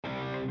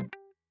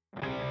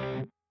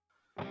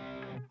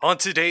On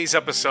today's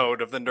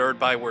episode of the Nerd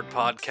Byword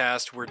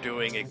podcast, we're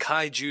doing a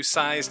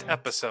kaiju-sized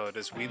episode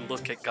as we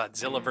look at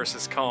Godzilla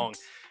vs. Kong.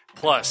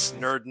 Plus,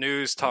 Nerd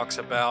News talks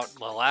about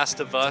The Last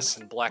of Us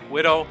and Black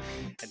Widow,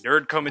 and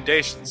Nerd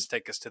Commendations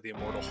take us to the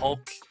Immortal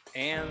Hulk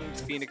and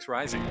Phoenix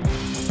Rising.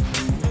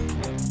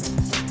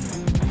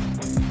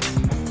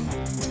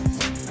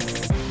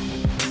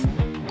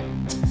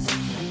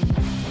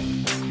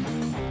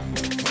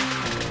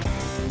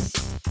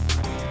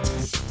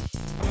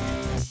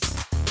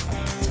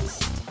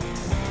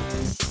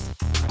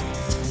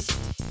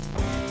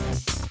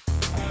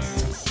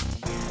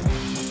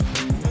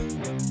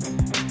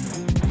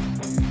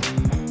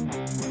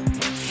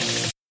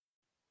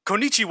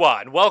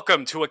 Konnichiwa, and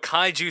welcome to a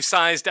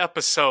kaiju-sized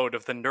episode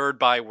of the Nerd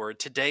Byword.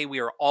 Today we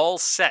are all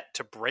set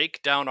to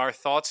break down our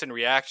thoughts and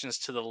reactions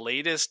to the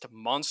latest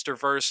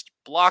MonsterVerse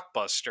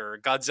blockbuster,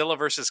 Godzilla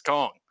vs.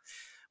 Kong.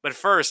 But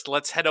first,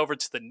 let's head over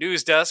to the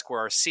news desk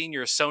where our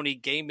senior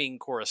Sony gaming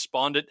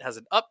correspondent has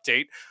an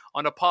update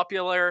on a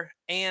popular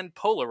and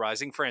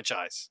polarizing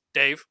franchise.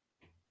 Dave?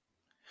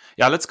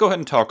 Yeah, let's go ahead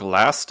and talk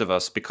Last of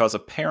Us, because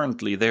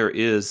apparently there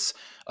is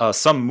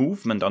some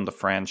movement on the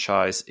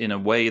franchise in a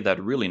way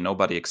that really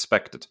nobody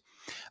expected.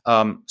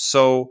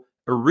 So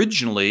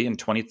originally in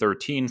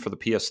 2013 for the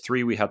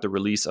PS3, we had the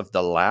release of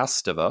The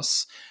Last of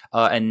Us,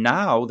 and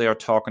now they are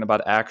talking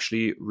about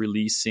actually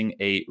releasing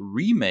a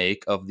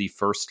remake of the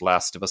first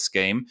Last of Us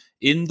game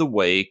in the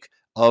wake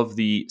of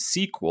the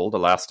sequel, The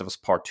Last of Us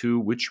Part 2,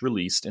 which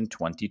released in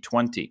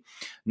 2020.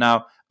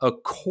 Now,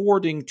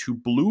 according to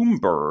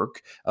Bloomberg,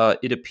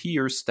 it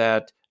appears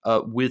that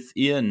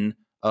within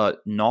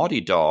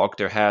Naughty Dog,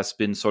 there has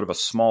been sort of a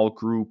small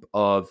group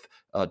of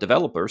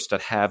developers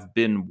that have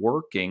been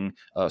working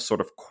sort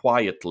of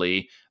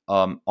quietly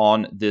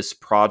on this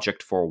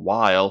project for a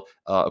while.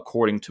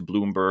 According to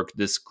Bloomberg,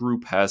 this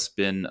group has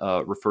been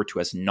referred to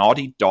as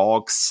Naughty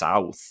Dog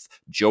South,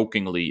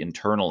 jokingly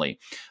internally.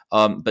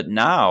 But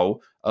now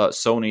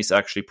Sony's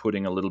actually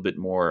putting a little bit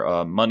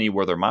more money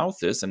where their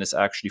mouth is and is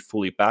actually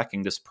fully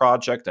backing this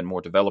project, and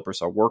more developers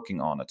are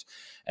working on it.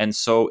 And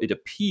so it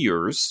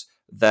appears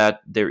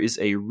that there is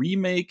a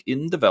remake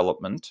in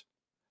development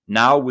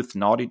now with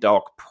Naughty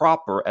Dog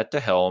proper at the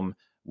helm,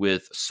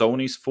 with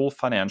Sony's full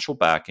financial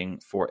backing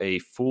for a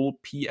full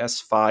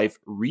PS5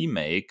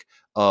 remake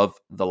of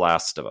The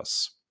Last of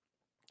Us.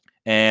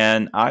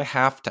 And I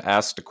have to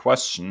ask the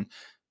question,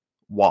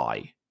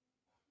 why?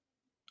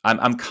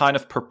 I'm kind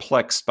of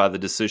perplexed by the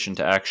decision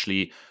to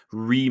actually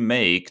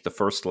remake the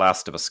first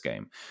Last of Us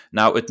game.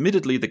 Now,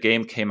 admittedly, the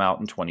game came out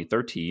in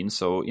 2013,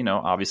 so,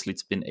 obviously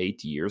it's been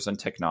 8 years and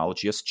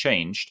technology has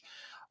changed.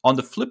 On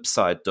the flip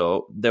side,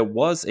 though, there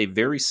was a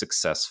very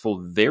successful,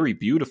 very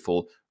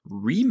beautiful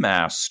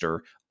remaster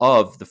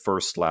of the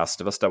first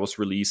Last of Us that was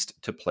released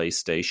to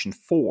PlayStation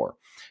 4.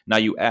 Now,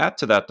 you add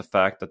to that the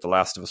fact that The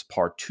Last of Us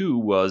Part 2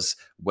 was,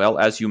 well,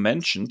 as you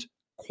mentioned,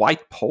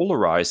 quite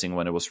polarizing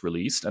when it was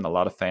released, and a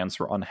lot of fans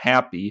were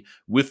unhappy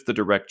with the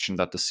direction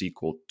that the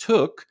sequel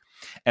took.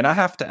 And I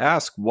have to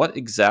ask, what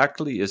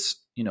exactly is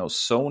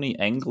Sony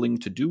angling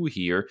to do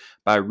here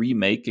by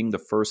remaking the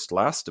first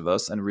Last of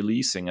Us and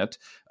releasing it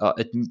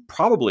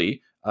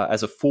probably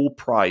as a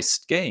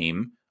full-priced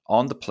game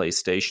on the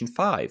PlayStation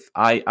 5.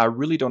 I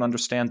really don't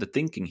understand the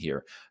thinking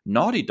here.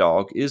 Naughty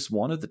Dog is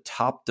one of the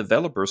top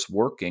developers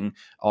working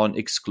on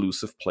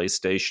exclusive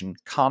PlayStation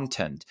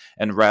content.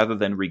 And rather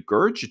than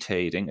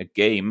regurgitating a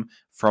game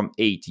from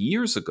 8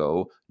 years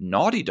ago,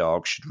 Naughty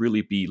Dog should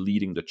really be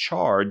leading the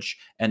charge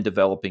and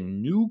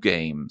developing new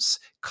games.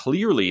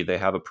 Clearly, they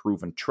have a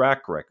proven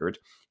track record.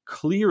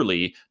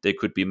 Clearly, they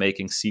could be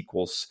making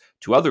sequels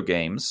to other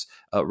games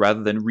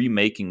rather than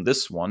remaking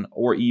this one,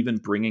 or even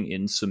bringing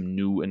in some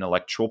new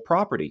intellectual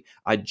property.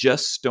 I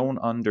just don't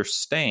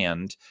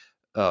understand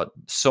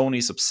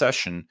Sony's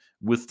obsession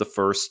with the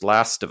first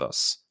Last of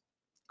Us.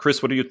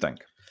 Chris, what do you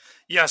think?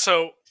 Yeah,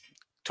 so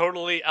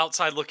totally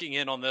outside looking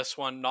in on this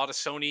one, not a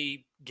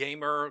Sony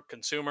gamer,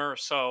 consumer,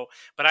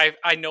 but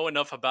I know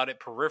enough about it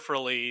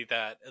peripherally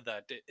that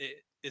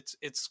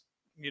it's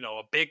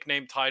a big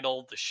name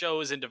title, the show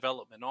is in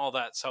development, all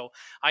that. So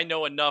I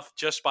know enough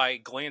just by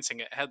glancing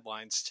at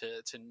headlines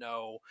to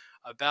know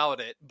about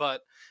it.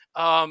 But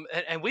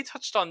and we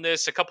touched on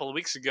this a couple of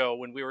weeks ago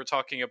when we were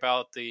talking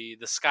about the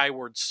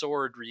Skyward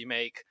Sword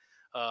remake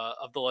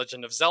of The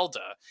Legend of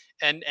Zelda.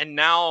 And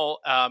now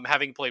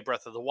having played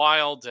Breath of the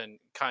Wild and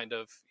kind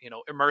of,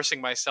 immersing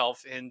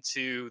myself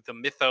into the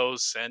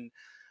mythos and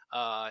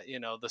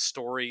the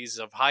stories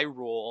of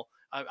Hyrule,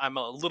 I'm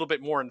a little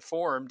bit more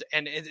informed,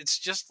 and it's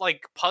just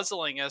like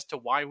puzzling as to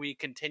why we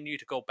continue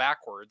to go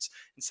backwards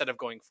instead of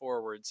going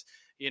forwards.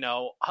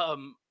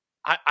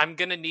 I'm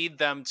going to need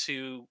them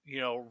to,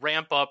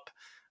 ramp up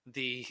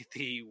the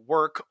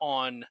work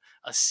on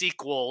a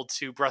sequel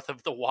to Breath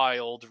of the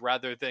Wild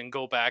rather than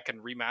go back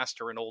and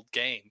remaster an old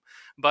game.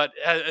 But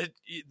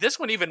this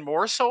one even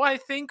more so, I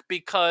think,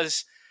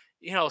 because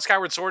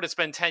Skyward Sword, it's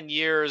been 10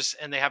 years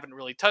and they haven't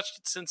really touched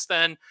it since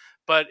then.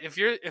 But if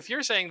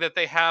you're saying that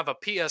they have a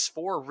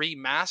PS4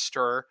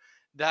 remaster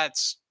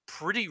that's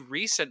pretty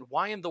recent.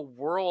 Why in the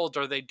world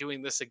are they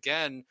doing this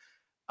again?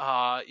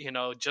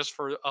 Just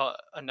for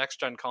a next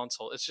gen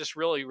console. It's just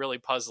really, really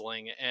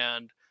puzzling,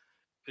 and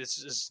this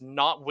is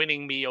not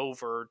winning me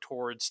over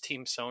towards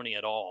Team Sony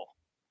at all.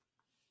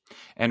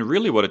 And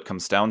really, what it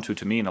comes down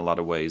to me in a lot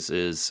of ways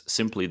is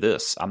simply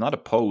this. I'm not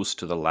opposed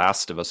to The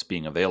Last of Us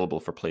being available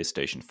for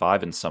PlayStation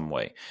 5 in some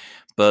way.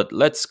 But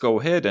let's go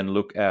ahead and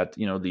look at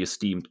the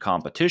esteemed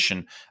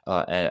competition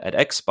at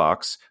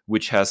Xbox,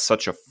 which has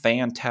such a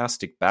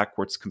fantastic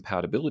backwards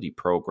compatibility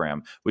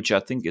program, which I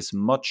think is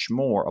much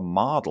more a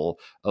model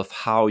of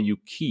how you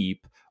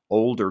keep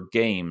older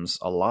games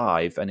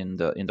alive and in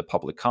the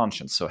public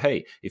conscience. So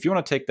hey, if you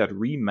want to take that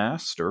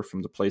remaster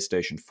from the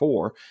PlayStation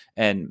 4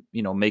 and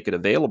make it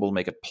available,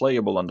 make it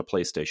playable on the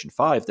PlayStation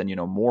 5, then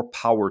more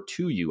power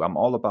to you. I'm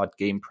all about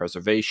game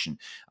preservation.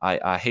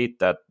 I hate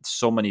that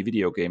so many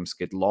video games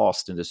get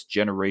lost in this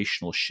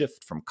generational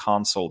shift from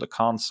console to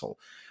console.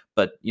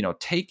 But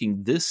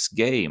taking this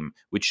game,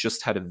 which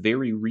just had a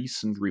very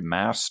recent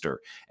remaster,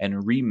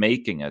 and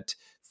remaking it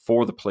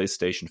for the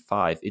PlayStation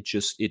 5,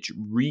 it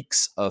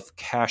reeks of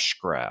cash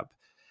grab.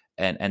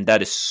 And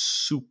that is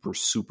super,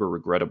 super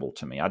regrettable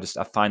to me. I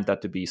find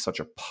that to be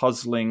such a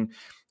puzzling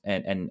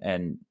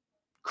and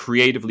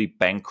creatively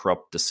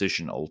bankrupt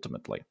decision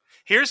ultimately.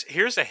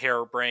 Here's a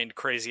harebrained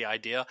crazy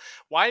idea.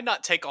 Why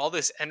not take all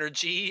this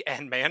energy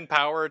and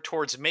manpower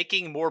towards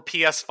making more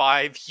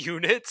PS5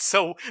 units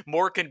so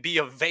more can be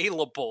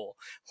available?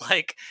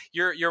 Like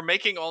you're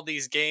making all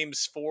these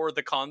games for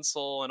the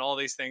console and all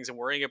these things and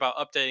worrying about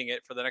updating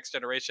it for the next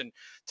generation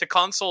to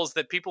consoles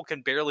that people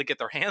can barely get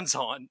their hands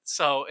on.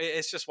 So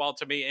it's just wild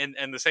to me.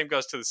 And the same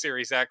goes to the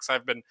Series X.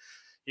 I've been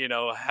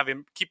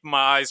keeping my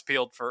eyes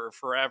peeled for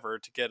forever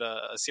to get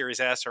a Series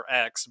S or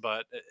X,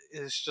 but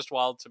it's just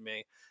wild to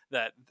me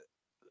that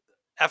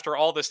after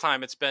all this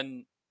time, it's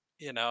been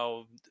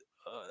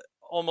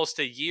almost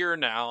a year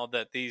now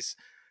that these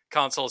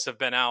consoles have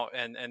been out,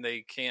 and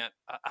they can't.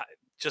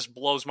 Just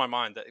blows my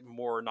mind that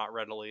more are not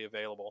readily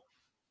available.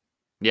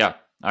 Yeah,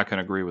 I can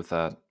agree with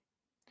that.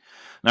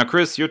 Now,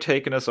 Chris, you're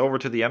taking us over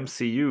to the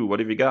MCU. What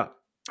have you got?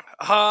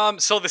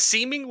 So the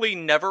seemingly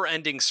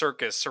never-ending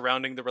circus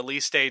surrounding the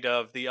release date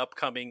of the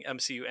upcoming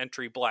MCU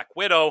entry Black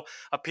Widow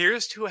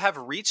appears to have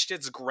reached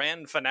its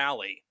grand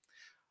finale.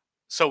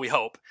 So we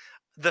hope.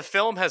 The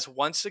film has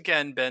once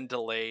again been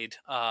delayed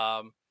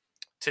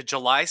to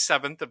July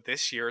 7th of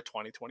this year,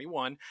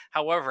 2021.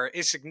 However,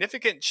 a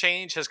significant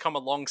change has come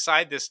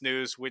alongside this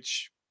news,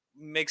 which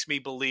makes me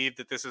believe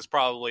that this is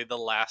probably the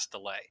last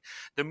delay.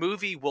 The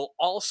movie will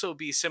also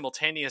be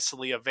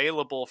simultaneously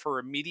available for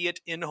immediate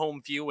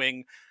in-home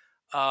viewing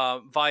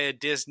via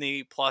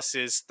Disney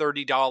Plus's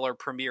 $30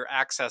 Premier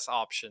Access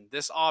option.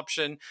 This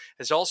option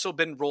has also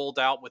been rolled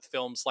out with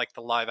films like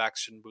the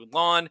live-action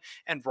Mulan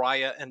and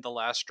Raya and the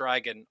Last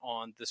Dragon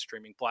on the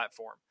streaming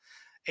platform.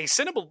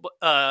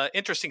 A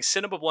interesting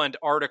Cinema Blend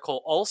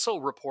article also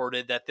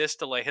reported that this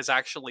delay has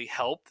actually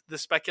helped the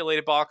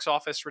speculated box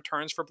office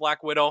returns for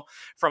Black Widow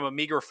from a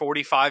meager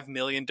 $45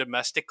 million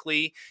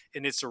domestically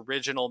in its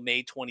original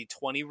May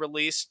 2020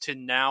 release to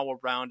now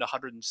around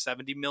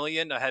 $170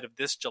 million ahead of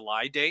this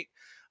July date.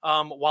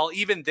 While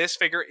even this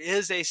figure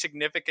is a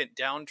significant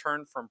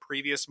downturn from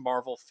previous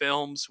Marvel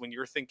films, when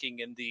you're thinking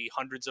in the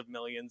hundreds of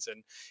millions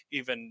and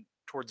even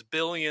towards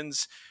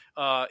billions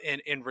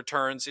in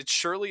returns, it's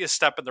surely a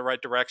step in the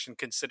right direction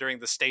considering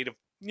the state of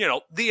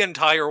the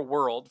entire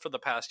world for the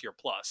past year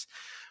plus.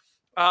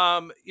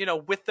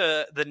 With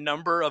the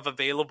number of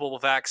available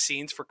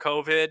vaccines for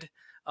COVID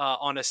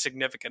on a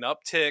significant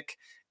uptick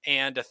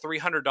and a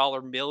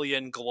 $300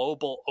 million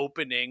global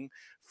opening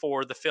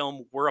for the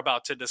film we're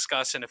about to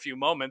discuss in a few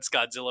moments,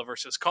 Godzilla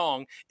vs.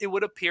 Kong, it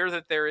would appear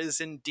that there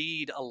is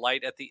indeed a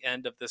light at the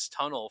end of this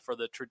tunnel for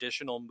the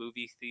traditional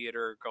movie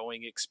theater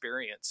going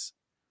experience.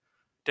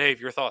 Dave,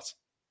 your thoughts?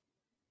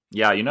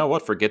 Yeah, you know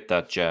what? Forget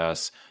that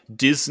jazz.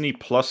 Disney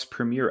Plus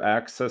Premier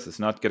Access is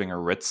not getting a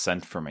red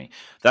cent for me.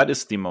 That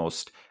is the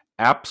most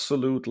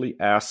absolutely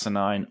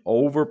asinine,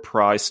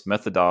 overpriced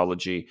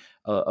methodology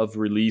of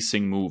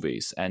releasing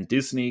movies. And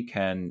Disney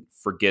can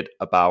forget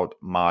about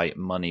my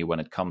money when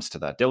it comes to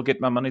that. They'll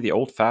get my money the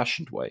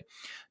old-fashioned way.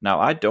 Now,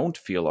 I don't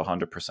feel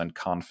 100%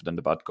 confident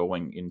about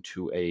going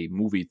into a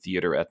movie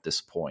theater at this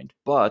point,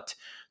 but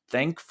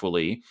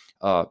thankfully,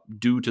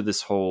 due to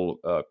this whole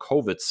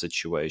COVID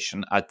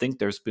situation, I think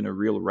there's been a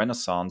real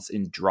renaissance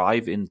in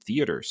drive-in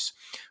theaters,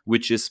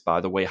 which is, by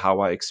the way,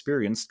 how I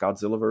experienced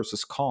Godzilla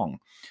vs. Kong.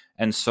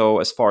 And so,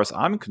 as far as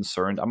I'm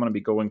concerned, I'm going to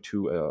be going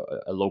to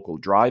a local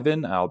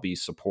drive-in. I'll be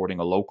supporting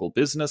a local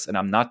business, and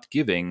I'm not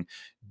giving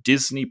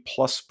Disney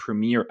Plus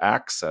Premier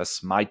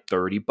Access my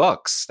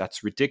 $30.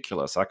 That's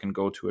ridiculous. I can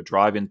go to a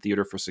drive-in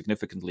theater for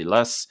significantly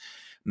less,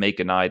 make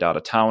a night out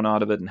of town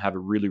out of it, and have a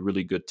really,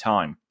 really good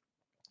time.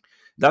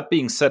 That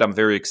being said, I'm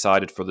very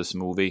excited for this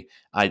movie.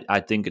 I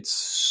think it's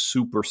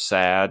super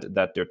sad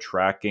that they're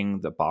tracking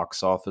the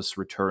box office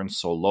return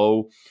so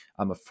low.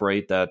 I'm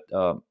afraid that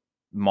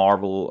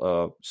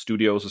Marvel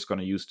Studios is going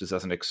to use this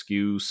as an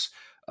excuse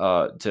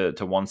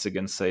to once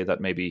again say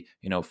that maybe,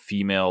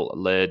 female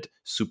led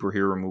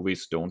superhero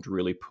movies don't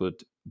really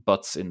put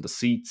butts in the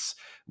seats,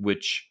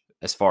 which,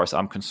 as far as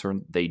I'm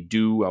concerned, they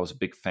do. I was a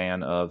big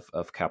fan of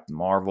Captain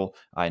Marvel.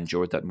 I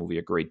enjoyed that movie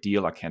a great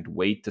deal. I can't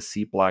wait to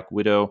see Black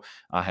Widow.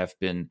 I have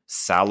been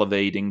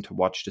salivating to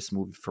watch this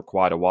movie for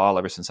quite a while,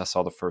 ever since I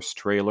saw the first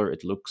trailer.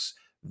 It looks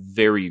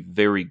very,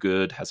 very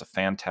good, has a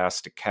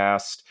fantastic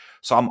cast.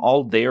 So I'm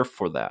all there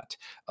for that.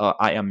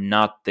 I am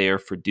not there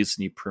for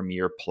Disney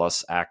Premiere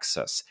Plus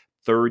access.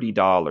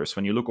 $30.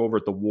 When you look over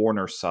at the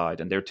Warner side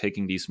and they're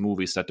taking these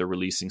movies that they're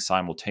releasing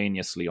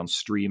simultaneously on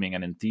streaming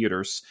and in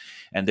theaters,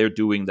 and they're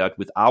doing that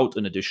without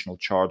an additional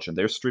charge on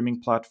their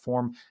streaming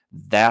platform,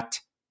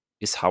 that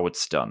is how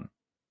it's done.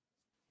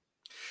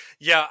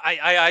 Yeah,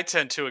 I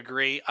tend to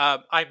agree.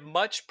 I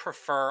much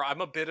prefer,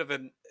 I'm a bit of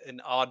an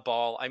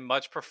oddball. I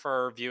much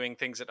prefer viewing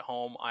things at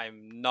home.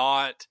 I'm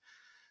not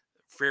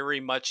very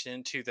much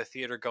into the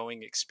theater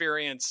going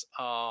experience.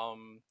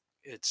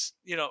 It's,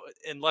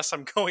 unless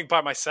I'm going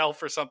by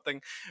myself or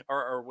something,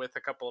 or with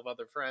a couple of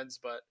other friends,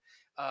 but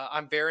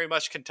I'm very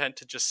much content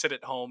to just sit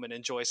at home and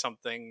enjoy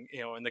something,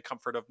 in the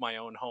comfort of my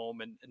own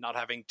home, and not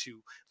having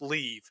to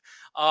leave.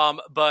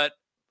 But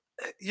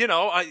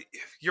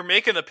you're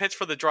making the pitch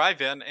for the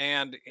drive-in,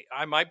 and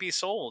I might be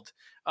sold.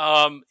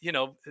 Um, you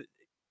know,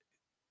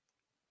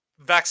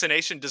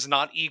 Vaccination does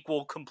not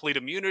equal complete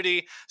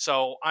immunity,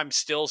 so I'm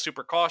still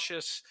super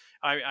cautious.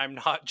 I'm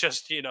not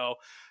just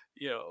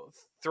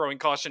throwing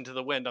caution to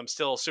the wind. I'm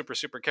still super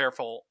super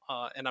careful,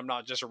 and I'm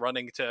not just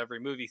running to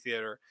every movie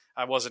theater.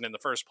 I wasn't in the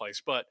first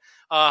place, but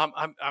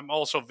I'm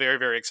also very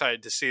very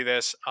excited to see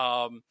this.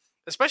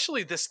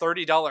 Especially this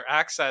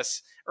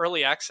 $30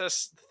 early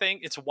access thing.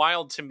 It's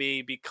wild to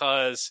me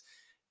because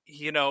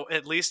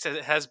at least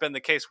it has been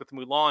the case with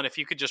Mulan. If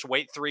you could just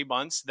wait 3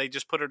 months, they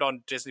just put it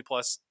on Disney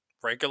Plus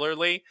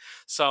regularly.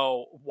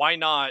 So why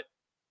not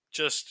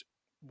just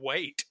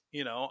wait?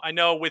 I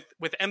know with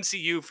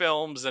MCU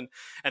films and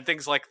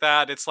things like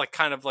that, it's like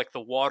kind of like the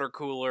water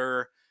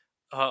cooler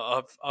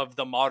of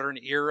the modern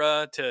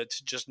era to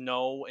just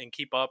know and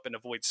keep up and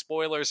avoid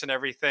spoilers and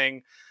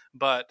everything.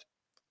 But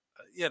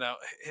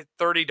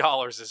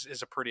 $30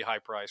 is a pretty high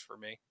price for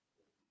me.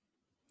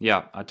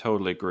 Yeah, I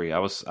totally agree. I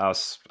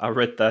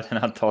read that and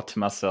I thought to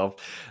myself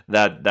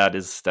that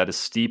is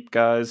steep,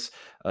 guys.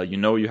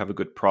 You have a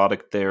good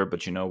product there,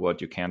 but you know what?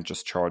 You can't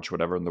just charge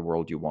whatever in the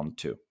world you want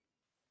to.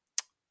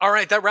 All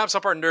right, that wraps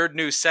up our nerd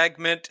news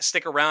segment.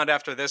 Stick around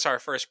after this, our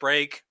first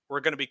break. We're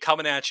going to be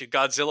coming at you,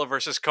 Godzilla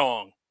versus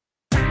Kong.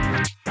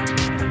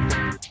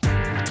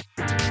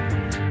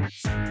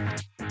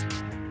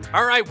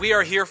 All right, we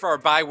are here for our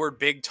Byword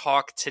Big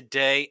Talk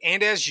today.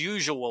 And as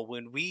usual,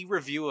 when we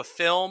review a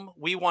film,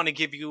 we want to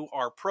give you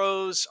our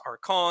pros, our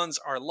cons,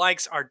 our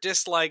likes, our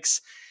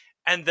dislikes,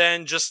 and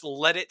then just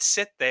let it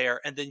sit there.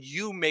 And then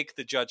you make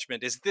the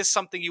judgment. Is this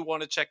something you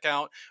want to check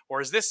out?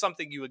 Or is this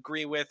something you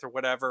agree with or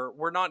whatever?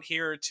 We're not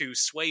here to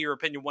sway your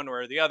opinion one way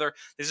or the other.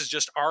 This is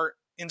just our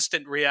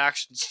instant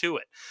reactions to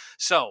it.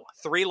 So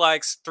 3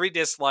 likes, 3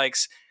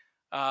 dislikes.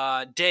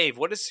 Dave,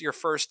 what is your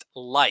first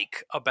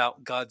like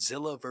about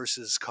Godzilla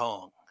versus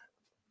Kong?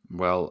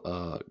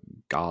 Well,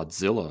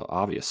 Godzilla,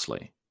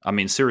 obviously. I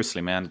mean,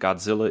 seriously, man,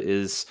 Godzilla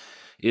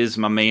is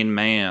my main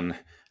man.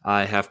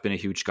 I have been a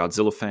huge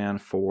Godzilla fan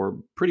for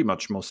pretty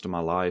much most of my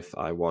life.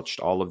 I watched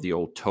all of the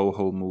old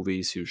Toho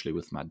movies, usually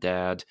with my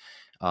dad,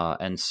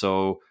 and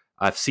so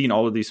I've seen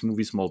all of these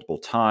movies multiple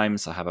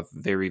times. I have a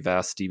very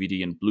vast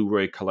DVD and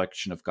Blu-ray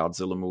collection of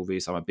Godzilla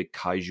movies. I'm a big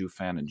kaiju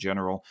fan in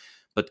general,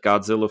 but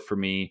Godzilla for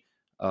me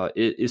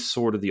is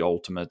sort of the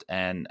ultimate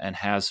and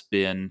has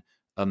been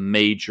a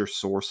major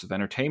source of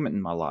entertainment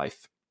in my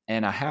life.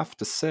 And I have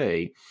to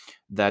say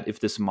that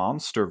if this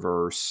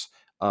MonsterVerse,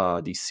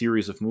 these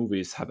series of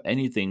movies, have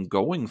anything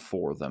going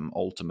for them,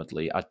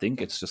 ultimately, I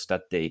think it's just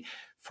that they,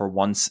 for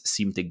once,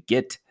 seem to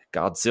get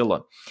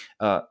Godzilla.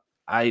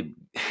 I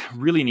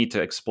really need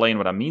to explain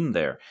what I mean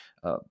there.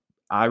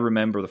 I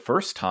remember the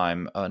first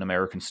time an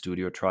American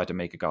studio tried to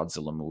make a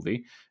Godzilla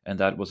movie, and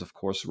that was, of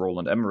course,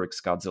 Roland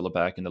Emmerich's Godzilla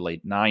back in the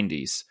late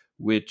 90s,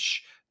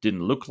 which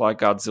didn't look like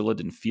Godzilla,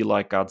 didn't feel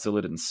like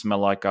Godzilla, didn't smell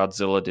like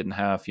Godzilla, didn't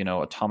have,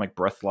 atomic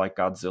breath like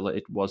Godzilla.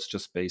 It was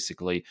just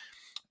basically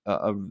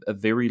a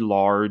very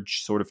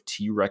large sort of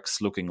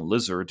T-Rex looking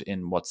lizard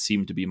in what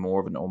seemed to be more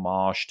of an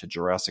homage to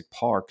Jurassic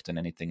Park than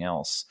anything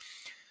else.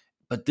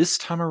 But this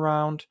time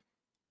around,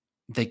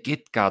 they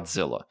get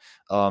Godzilla.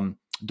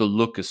 The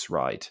look is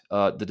right.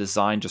 The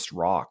design just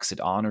rocks. It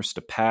honors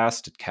the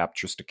past. It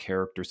captures the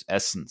character's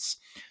essence.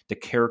 The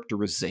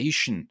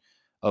characterization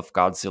of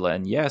Godzilla,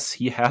 and yes,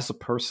 he has a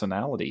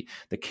personality.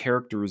 The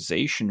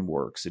characterization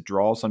works. It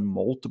draws on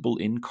multiple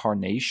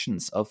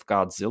incarnations of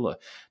Godzilla.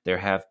 There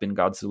have been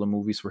Godzilla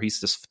movies where he's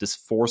this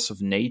force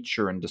of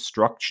nature and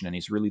destruction, and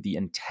he's really the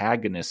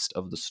antagonist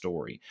of the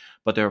story.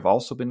 But there have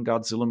also been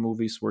Godzilla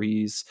movies where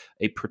he's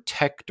a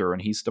protector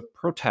and he's the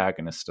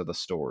protagonist of the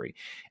story.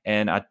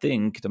 And I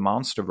think the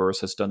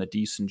MonsterVerse has done a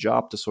decent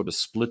job to sort of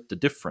split the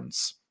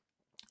difference.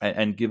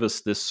 and give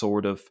us this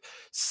sort of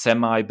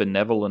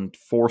semi-benevolent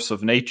force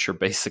of nature,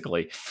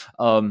 basically.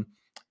 Um,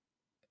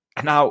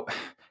 Now,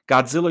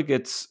 Godzilla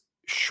gets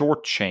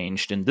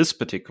shortchanged in this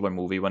particular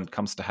movie when it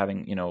comes to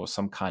having,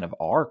 some kind of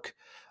arc,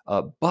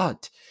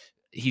 but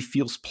he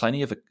feels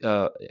plenty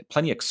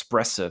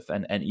expressive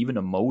and even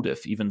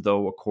emotive. Even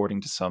though, according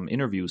to some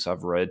interviews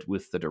I've read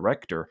with the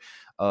director,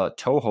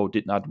 Toho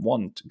did not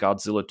want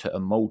Godzilla to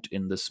emote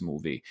in this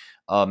movie.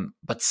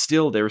 But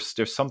still,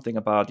 there's something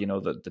about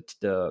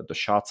the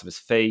shots of his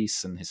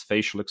face and his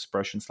facial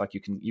expressions, like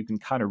you can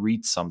kind of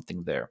read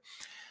something there.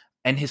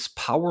 And his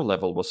power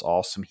level was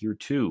awesome here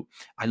too.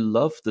 I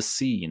love the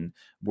scene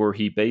where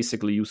he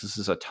basically uses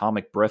his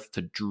atomic breath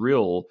to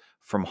drill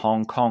from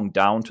Hong Kong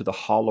down to the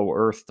hollow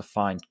earth to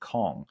find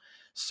Kong.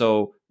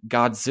 So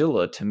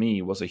Godzilla to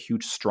me was a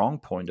huge strong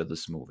point of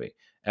this movie.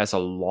 As a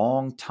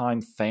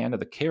longtime fan of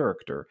the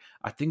character,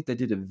 I think they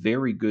did a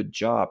very good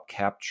job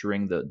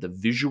capturing the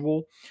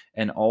visual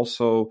and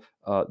also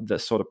the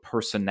sort of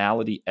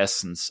personality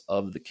essence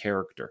of the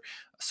character.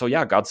 So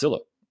yeah, Godzilla.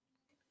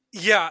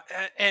 Yeah,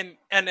 and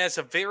as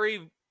a very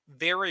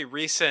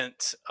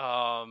recent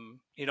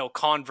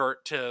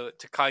convert to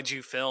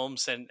kaiju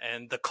films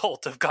and the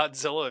cult of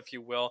Godzilla, if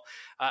you will,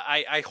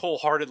 I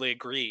wholeheartedly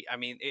agree. I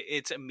mean,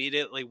 it's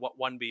immediately what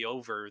won me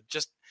over.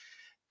 Just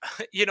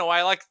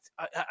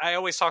I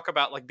always talk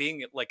about like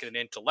being like an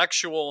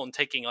intellectual and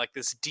taking like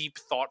this deep,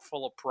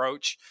 thoughtful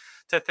approach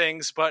to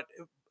things, but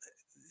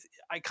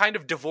I kind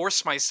of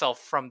divorce myself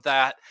from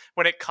that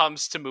when it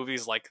comes to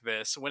movies like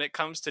this. When it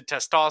comes to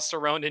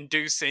testosterone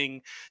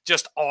inducing,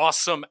 just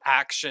awesome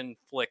action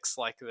flicks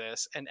like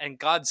this. And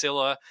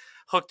Godzilla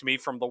hooked me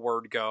from the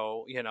word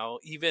go.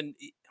 Even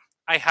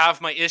I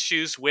have my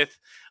issues with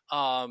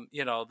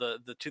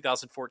the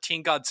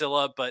 2014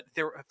 Godzilla, but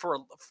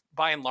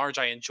by and large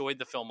I enjoyed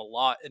the film a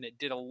lot, and it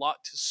did a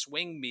lot to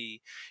swing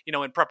me.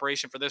 In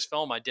preparation for this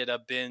film, I did a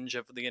binge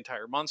of the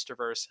entire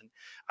Monsterverse, and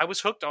I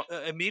was hooked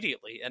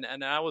immediately,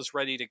 and I was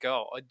ready to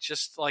go.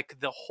 Just like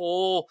the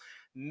whole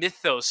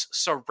mythos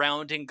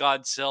surrounding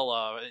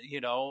Godzilla,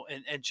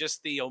 and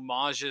just the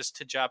homages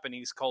to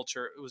Japanese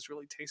culture. It was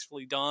really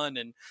tastefully done,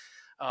 and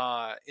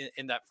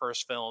in that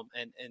first film,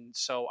 and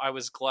so I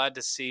was glad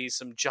to see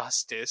some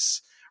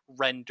justice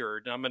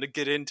rendered. And I'm going to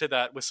get into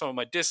that with some of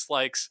my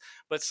dislikes,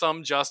 but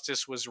some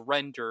justice was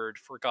rendered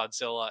for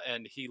Godzilla,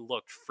 and he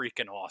looked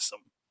freaking awesome.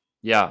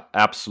 Yeah,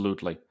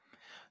 absolutely.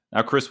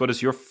 Now, Chris, what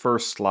is your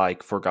first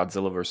like for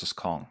Godzilla versus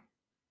Kong?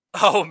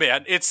 Oh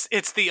man, it's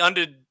the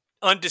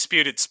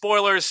undisputed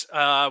spoilers.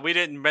 We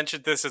didn't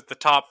mention this at the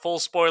top. Full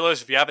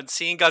spoilers. If you haven't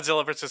seen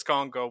Godzilla vs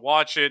Kong, go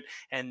watch it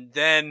and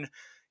then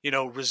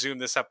resume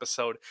this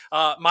episode.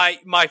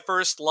 My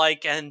first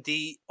like and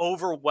the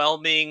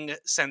overwhelming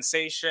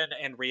sensation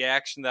and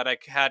reaction that I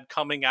had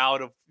coming out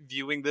of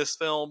viewing this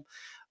film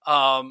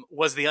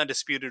was the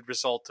undisputed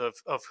result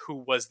of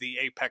who was the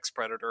apex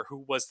predator,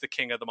 who was the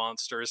king of the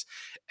monsters,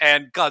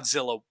 and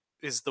Godzilla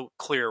is the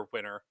clear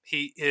winner.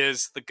 He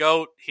is the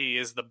GOAT. He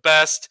is the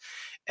best.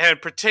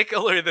 And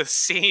particularly the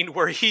scene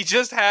where he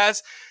does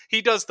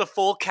the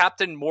full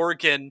Captain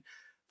Morgan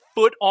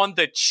foot on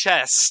the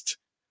chest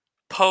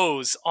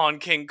pose on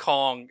King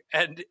Kong.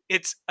 And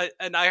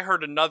I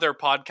heard another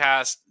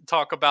podcast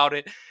talk about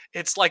it.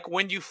 It's like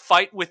when you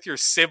fight with your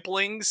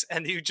siblings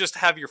and you just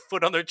have your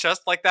foot on their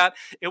chest like that.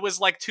 It was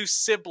like two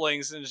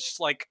siblings, and it's just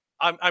like,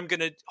 I'm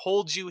going to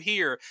hold you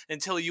here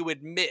until you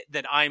admit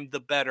that I'm the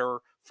better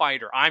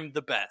fighter. I'm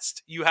the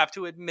best. You have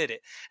to admit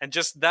it. And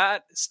just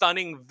that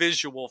stunning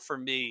visual for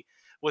me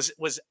was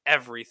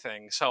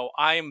everything. So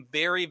I am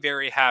very,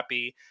 very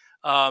happy.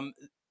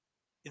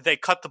 They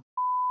cut the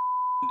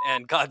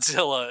and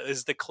Godzilla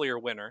is the clear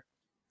winner.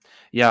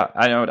 Yeah,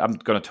 I know. I'm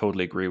going to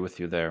totally agree with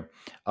you there.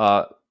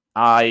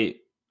 I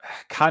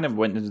kind of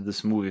went into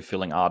this movie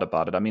feeling odd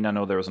about it. I mean, I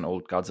know there was an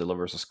old Godzilla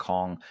versus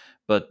Kong,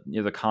 but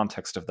the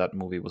context of that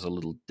movie was a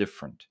little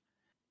different.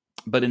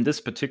 But in this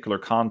particular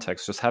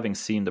context, just having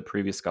seen the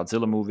previous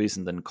Godzilla movies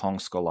and then Kong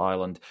Skull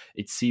Island,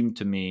 it seemed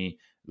to me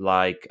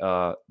like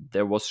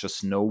there was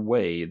just no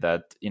way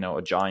that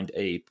a giant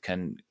ape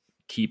can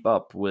keep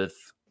up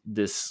with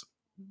this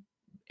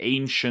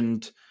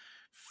ancient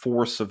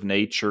force of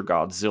nature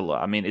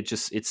Godzilla. I mean, it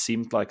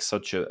seemed like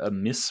such a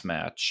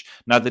mismatch.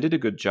 Now they did a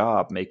good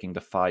job making the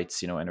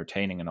fights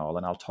entertaining and all,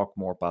 and I'll talk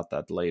more about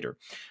that later.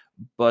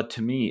 But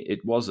to me,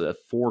 it was a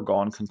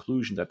foregone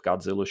conclusion that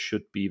Godzilla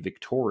should be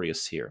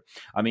victorious here.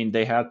 I mean,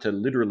 they had to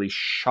literally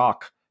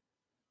shock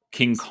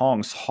King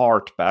Kong's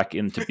heart back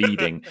into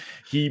beating.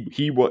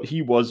 He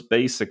was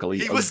basically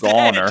He a was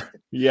dead. goner.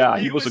 Yeah,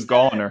 he He was a was dead.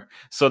 goner.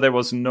 So there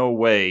was no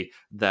way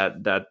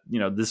that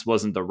this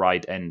wasn't the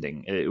right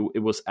ending.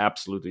 It was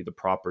absolutely the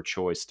proper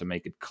choice to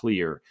make it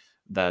clear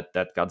that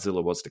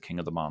Godzilla was the king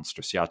of the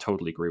monsters. Yeah, I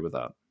totally agree with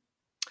that.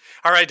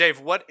 All right, Dave.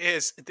 What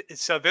is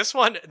so this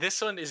one?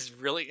 This one is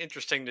really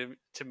interesting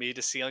to me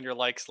to see on your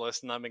likes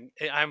list, and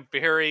I'm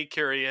very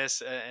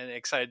curious and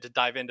excited to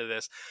dive into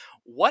this.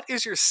 What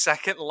is your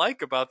second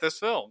like about this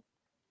film?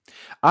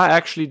 I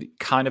actually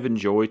kind of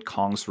enjoyed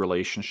Kong's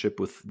relationship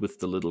with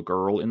the little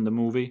girl in the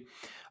movie.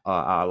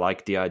 I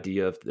like the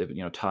idea of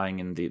tying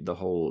in the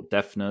whole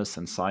deafness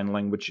and sign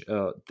language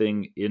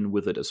thing in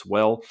with it as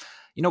well.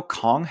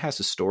 Kong has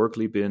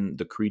historically been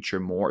the creature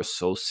more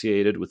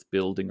associated with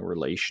building a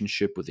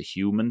relationship with a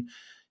human.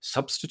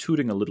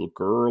 Substituting a little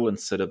girl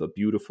instead of a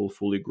beautiful,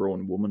 fully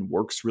grown woman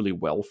works really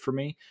well for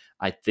me.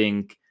 I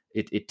think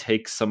it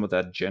takes some of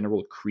that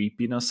general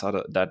creepiness out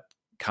of that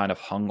kind of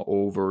hung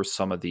over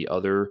some of the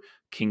other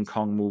King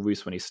Kong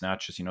movies when he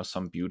snatches,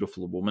 some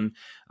beautiful woman.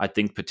 I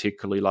think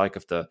particularly like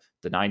of the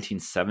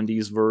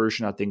 1970s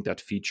version, I think that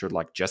featured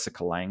like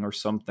Jessica Lange or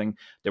something.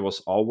 There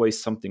was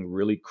always something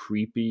really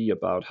creepy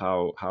about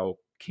how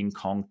King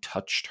Kong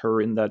touched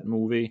her in that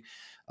movie.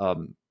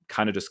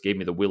 Kind of just gave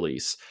me the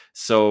willies.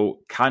 So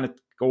kind of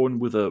going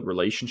with a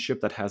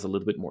relationship that has a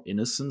little bit more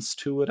innocence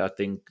to it, I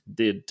think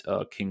did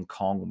King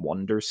Kong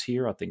wonders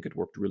here. I think it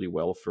worked really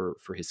well for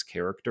his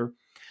character.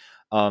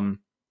 Um,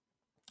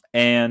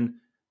 and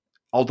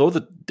although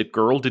the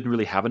girl didn't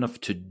really have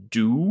enough to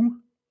do,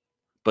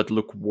 but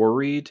look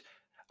worried,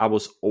 I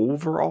was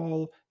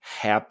overall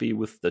happy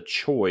with the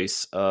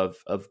choice of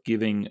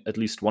giving at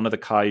least one of the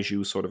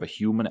kaiju sort of a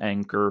human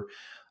anchor,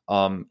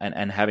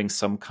 and having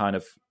some kind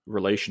of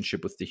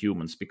relationship with the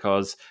humans,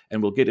 because,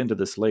 and we'll get into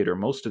this later,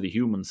 most of the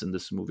humans in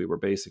this movie were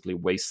basically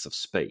wastes of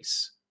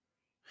space.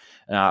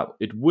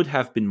 It would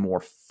have been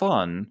more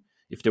fun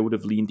if they would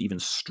have leaned even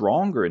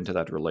stronger into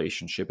that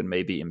relationship and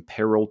maybe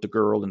imperiled the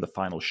girl in the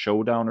final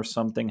showdown or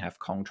something, have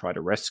Kong try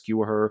to rescue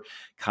her,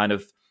 kind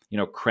of,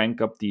 crank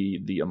up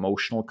the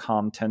emotional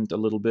content a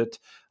little bit.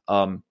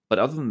 But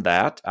other than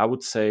that, I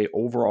would say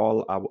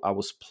overall, I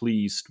was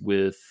pleased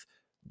with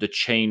the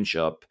change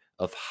up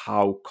of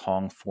how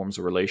Kong forms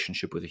a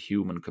relationship with a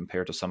human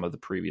compared to some of the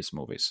previous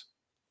movies.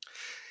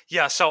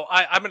 Yeah, so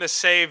I'm going to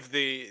save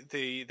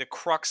the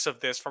crux of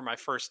this for my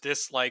first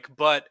dislike,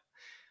 but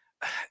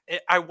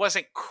I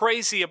wasn't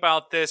crazy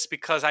about this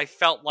because I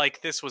felt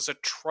like this was a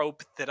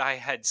trope that I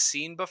had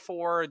seen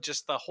before.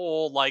 Just the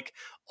whole like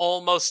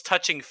almost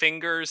touching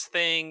fingers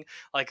thing.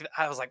 Like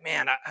I was like,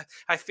 man,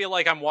 I feel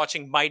like I'm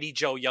watching Mighty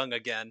Joe Young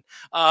again.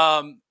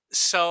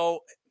 So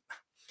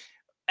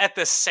at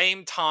the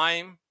same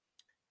time,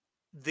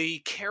 the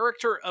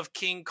character of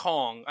King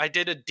Kong, I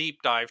did a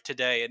deep dive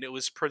today and it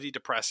was pretty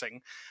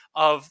depressing,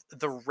 of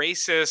the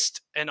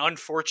racist and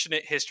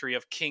unfortunate history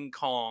of King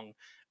Kong,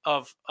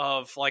 of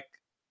like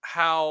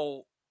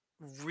how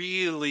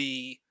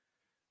really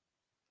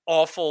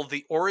awful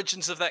the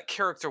origins of that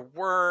character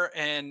were,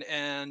 and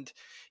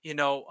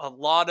a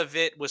lot of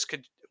it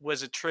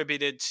was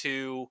attributed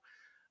to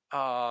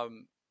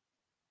um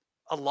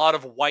a lot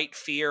of white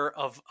fear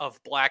of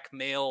black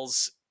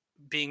males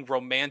being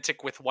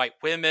romantic with white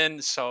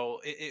women. So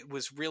it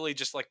was really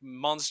just like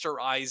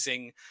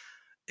monsterizing,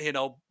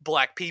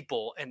 black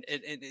people,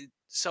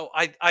 so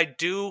I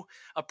do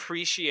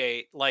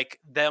appreciate like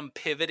them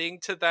pivoting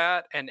to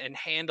that and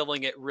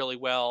handling it really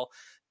well,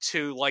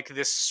 to like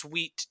this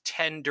sweet,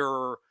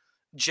 tender,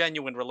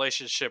 genuine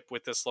relationship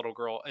with this little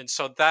girl. And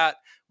so that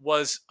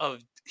was a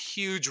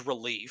huge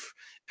relief,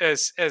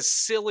 as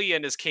silly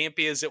and as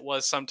campy as it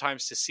was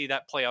sometimes to see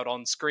that play out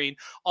on screen.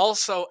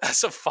 Also,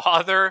 as a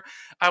father,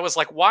 I was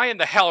like, why in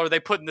the hell are they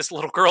putting this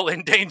little girl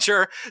in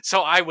danger?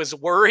 So I was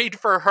worried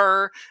for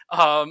her,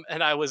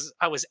 and I was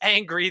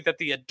angry that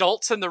the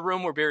adults in the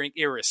room were being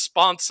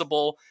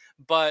irresponsible.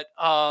 But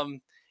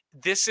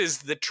this is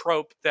the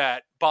trope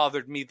that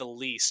bothered me the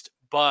least.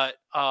 But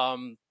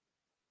you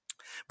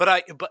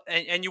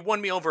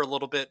won me over a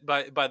little bit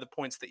by the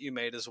points that you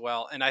made as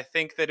well. And I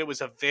think that it was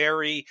a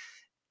very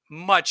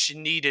much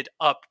needed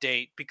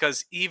update,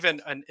 because even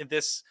in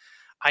this,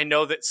 I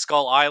know that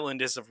Skull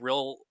Island is a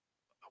real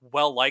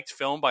well liked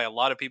film by a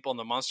lot of people in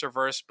the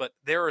Monsterverse, but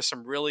there are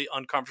some really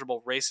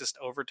uncomfortable racist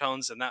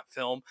overtones in that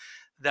film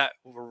that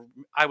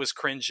I was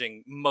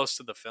cringing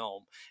most of the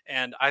film.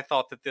 And I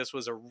thought that this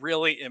was a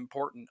really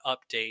important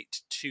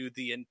update to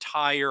the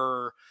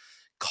entire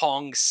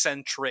Kong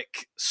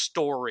centric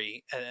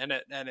story, and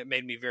it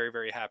made me very,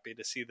 very happy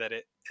to see that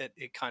it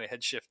kind of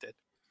had shifted.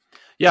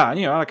 Yeah,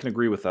 and I can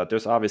agree with that.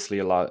 There's obviously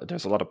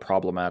there's a lot of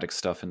problematic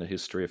stuff in the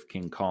history of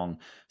King Kong.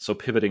 So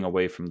pivoting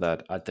away from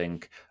that, I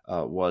think,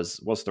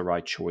 was the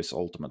right choice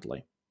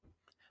ultimately.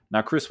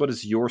 Now, Chris, what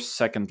is your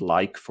second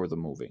like for the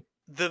movie?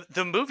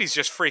 The movie's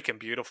just freaking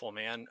beautiful,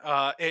 man.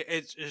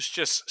 It's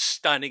just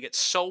stunning. It's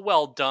so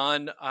well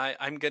done.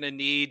 I'm gonna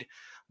need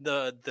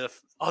the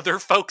other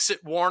folks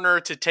at Warner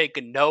to take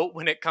a note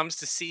when it comes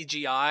to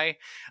CGI.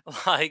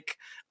 Like,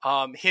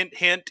 hint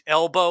hint,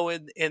 elbow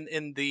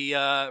in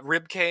the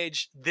rib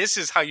cage. This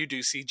is how you do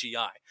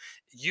CGI.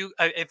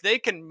 If they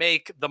can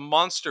make the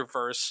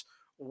MonsterVerse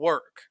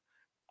work,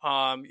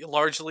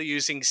 largely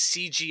using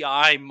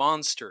CGI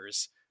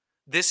monsters,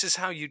 this is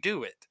how you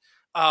do it.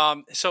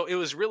 So it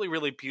was really,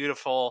 really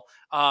beautiful.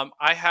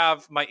 I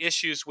have my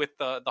issues with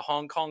the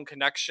Hong Kong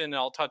connection, and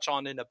I'll touch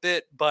on in a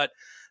bit, but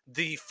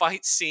the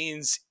fight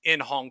scenes in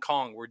Hong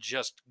Kong were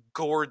just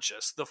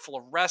gorgeous. The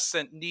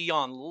fluorescent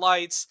neon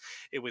lights,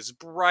 it was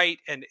bright,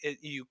 and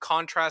you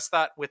contrast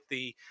that with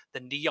the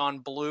neon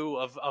blue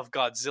of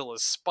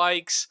Godzilla's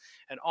spikes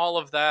and all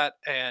of that,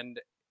 and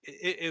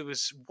it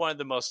was one of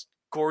the most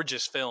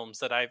gorgeous films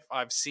that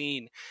I've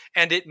seen,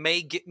 and it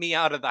may get me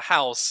out of the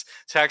house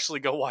to actually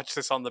go watch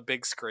this on the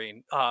big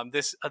screen.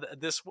 This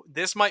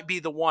might be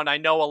the one. I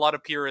know a lot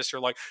of purists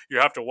are like, you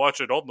have to watch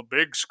it on the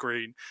big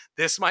screen.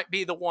 This might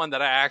be the one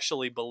that I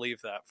actually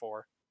believe that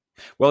for.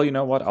 Well, you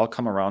know what? I'll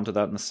come around to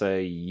that and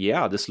say,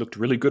 yeah, this looked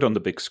really good on the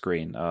big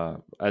screen.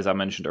 As I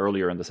mentioned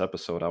earlier in this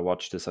episode, I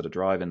watched this at a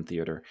drive-in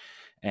theater,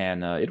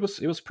 and it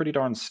was pretty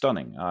darn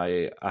stunning.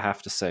 I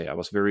have to say, I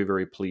was very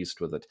very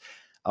pleased with it.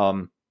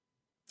 Um,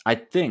 I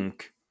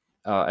think,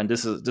 and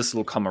this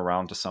will come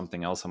around to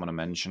something else I'm going to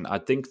mention. I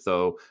think,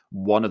 though,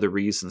 one of the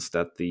reasons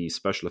that the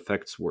special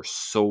effects were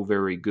so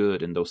very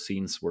good in those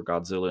scenes where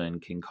Godzilla and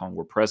King Kong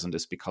were present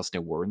is because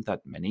there weren't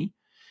that many.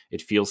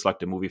 It feels like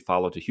the movie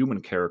followed the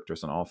human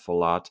characters an awful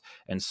lot,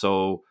 and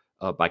so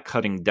by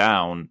cutting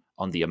down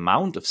on the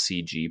amount of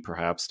CG,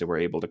 perhaps they were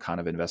able to kind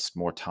of invest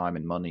more time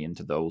and money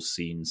into those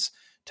scenes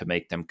to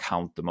make them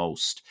count the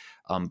most.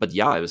 But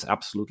yeah, it was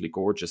absolutely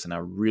gorgeous, and I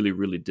really,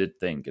 really did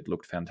think it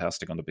looked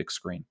fantastic on the big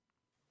screen.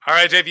 All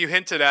right, Dave, you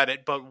hinted at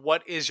it, but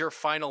what is your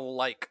final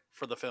like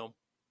for the film?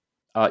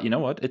 You know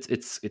what?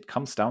 It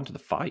comes down to the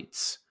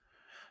fights.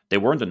 There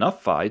weren't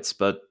enough fights,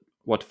 but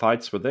what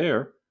fights were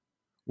there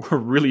were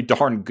really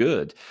darn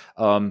good.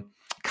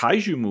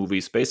 Kaiju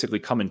movies basically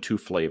come in two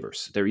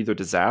flavors. They're either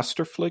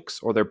disaster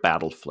flicks or they're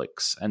battle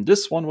flicks, and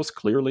this one was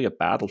clearly a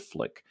battle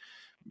flick,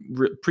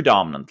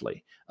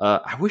 predominantly.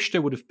 I wish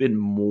there would have been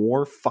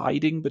more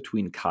fighting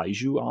between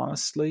kaiju,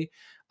 honestly.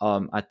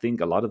 I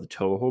think a lot of the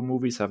Toho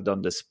movies have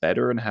done this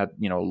better and had,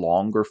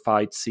 longer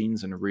fight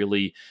scenes and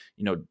really,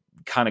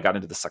 kind of got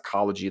into the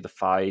psychology of the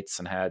fights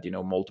and had,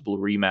 multiple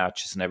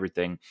rematches and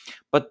everything.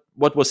 But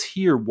what was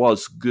here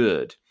was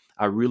good.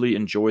 I really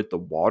enjoyed the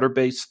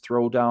water-based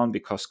throwdown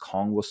because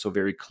Kong was so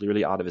very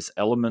clearly out of his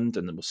element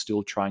and was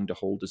still trying to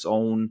hold his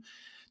own.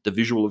 The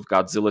visual of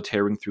Godzilla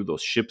tearing through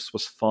those ships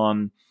was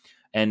fun.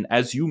 And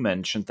as you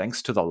mentioned,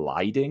 thanks to the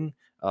lighting,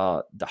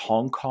 the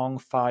Hong Kong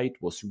fight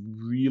was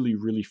really,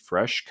 really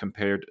fresh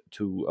compared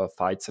to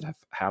fights that have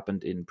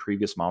happened in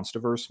previous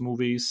MonsterVerse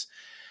movies.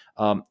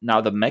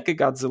 Now, the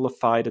Mechagodzilla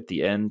fight at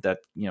the end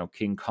that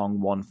King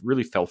Kong won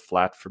really fell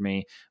flat for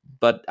me,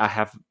 but I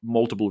have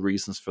multiple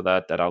reasons for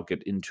that I'll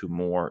get into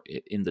more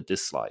in the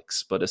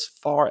dislikes. But as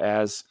far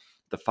as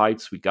the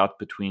fights we got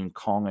between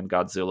Kong and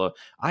Godzilla,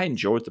 I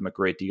enjoyed them a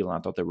great deal, and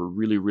I thought they were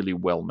really, really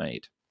well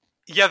made.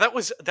 Yeah, that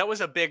was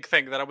a big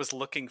thing that I was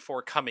looking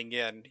for coming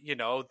in.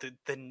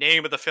 The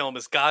name of the film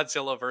is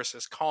Godzilla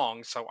versus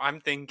Kong, so I'm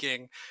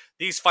thinking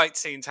these fight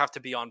scenes have to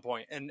be on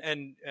point.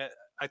 And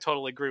I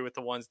totally agree with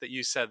the ones that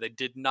you said. They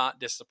did not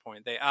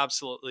disappoint. They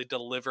absolutely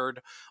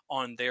delivered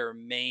on their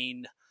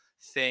main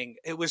thing.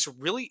 It was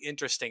really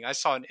interesting. I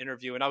saw an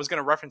interview, and I was going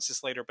to reference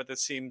this later, but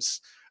this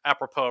seems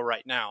apropos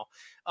right now.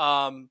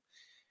 The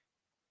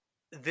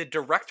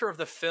director of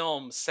the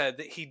film said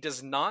that he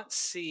does not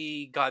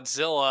see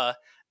Godzilla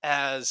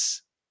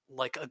as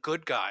like a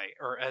good guy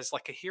or as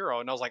like a hero,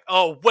 and I was like,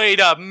 oh, wait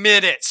a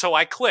minute. So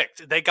I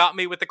clicked. They got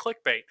me with the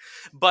clickbait.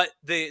 But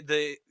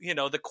the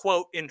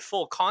quote in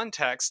full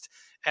context,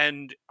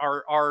 and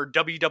our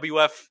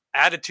WWF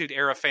Attitude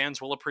Era fans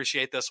will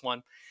appreciate this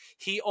one.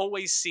 He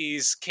always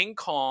sees King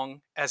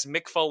Kong as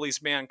Mick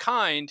Foley's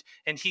Mankind,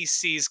 and he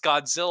sees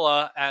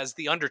Godzilla as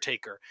the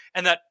Undertaker,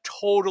 and that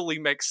totally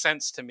makes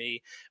sense to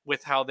me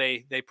with how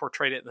they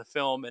portrayed it in the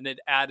film, and it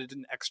added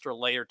an extra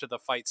layer to the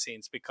fight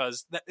scenes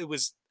because it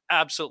was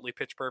absolutely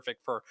pitch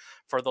perfect for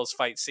those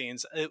fight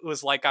scenes. It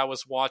was like I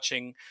was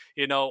watching,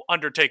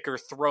 Undertaker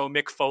throw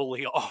Mick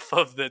Foley off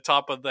of the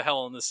top of the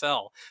Hell in the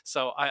Cell.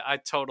 So I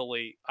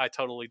totally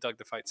dug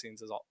the fight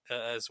scenes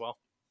as well.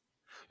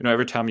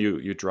 Every time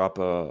you drop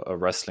a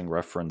wrestling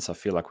reference, I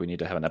feel like we need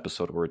to have an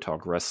episode where we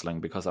talk wrestling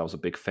because I was a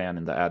big fan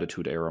in the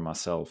Attitude Era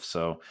myself.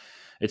 So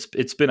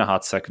it's been a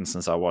hot second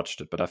since I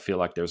watched it, but I feel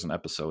like there's an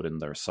episode in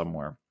there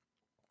somewhere.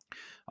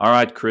 All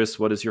right, Chris,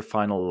 what is your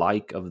final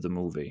like of the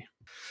movie?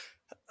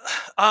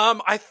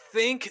 I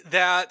think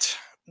that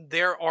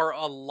there are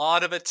a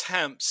lot of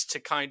attempts to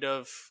kind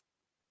of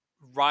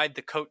ride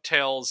the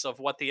coattails of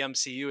what the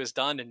MCU has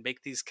done and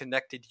make these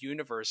connected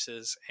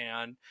universes.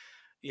 And,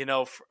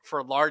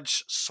 for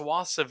large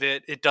swaths of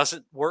it, it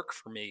doesn't work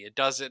for me. It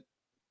doesn't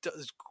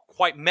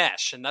quite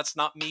mesh. And that's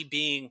not me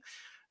being,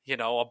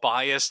 a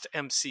biased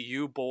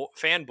MCU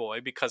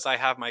fanboy, because I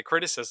have my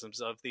criticisms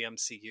of the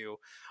MCU.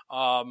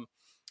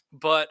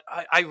 But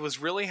I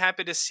was really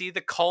happy to see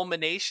the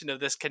culmination of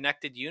this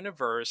connected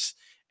universe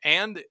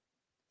and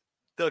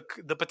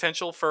the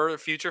potential for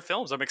future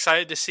films. I'm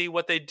excited to see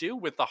what they do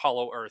with the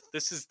Hollow Earth.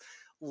 This is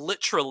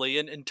literally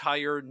an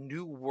entire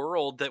new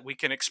world that we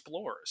can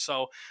explore.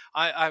 So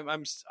I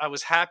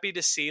was happy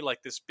to see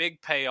like this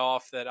big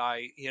payoff that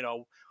I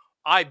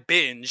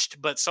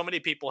binged, but so many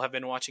people have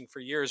been watching for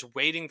years,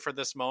 waiting for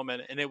this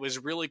moment, and it was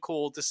really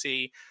cool to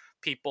see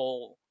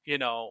people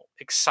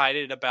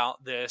excited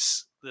about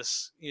this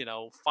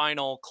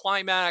final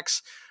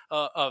climax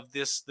of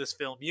this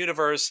film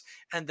universe.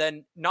 And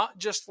then not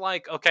just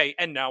like, okay,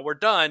 and now we're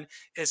done.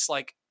 It's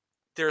like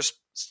there's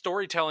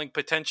storytelling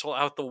potential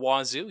out the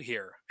wazoo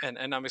here, and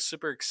I'm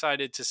super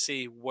excited to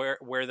see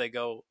where they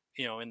go,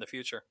 in the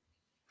future.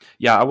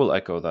 Yeah, I will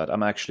echo that.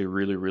 I'm actually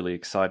really, really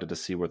excited to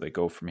see where they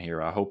go from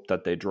here. I hope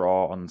that they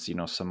draw on,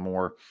 some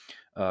more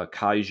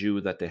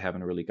kaiju that they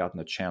haven't really gotten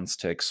a chance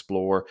to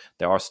explore.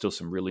 There are still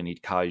some really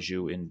neat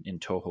kaiju in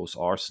Toho's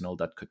arsenal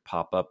that could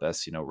pop up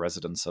as,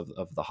 residents of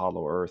the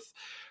Hollow Earth.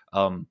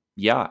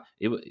 Yeah,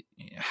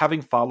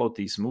 having followed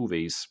these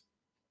movies,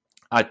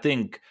 I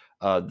think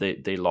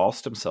they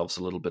lost themselves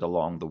a little bit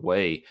along the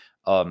way.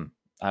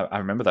 I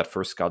remember that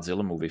first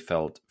Godzilla movie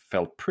felt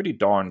pretty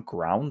darn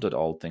grounded,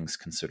 all things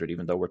considered.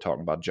 Even though we're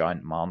talking about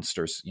giant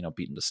monsters,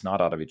 beating the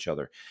snot out of each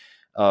other.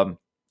 Um,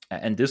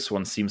 and this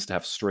one seems to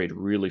have strayed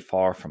really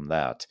far from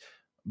that.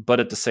 But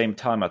at the same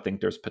time, I think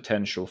there's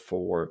potential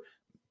for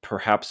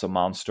perhaps a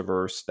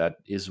monsterverse that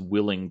is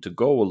willing to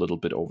go a little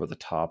bit over the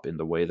top in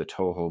the way the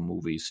Toho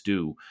movies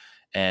do,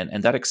 and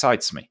that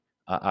excites me.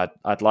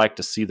 I'd like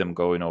to see them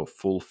go,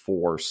 full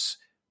force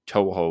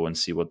Toho and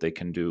see what they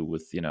can do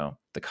with,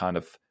 the kind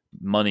of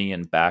money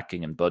and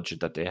backing and budget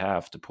that they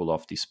have to pull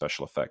off these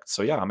special effects.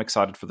 So yeah, I'm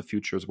excited for the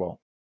future as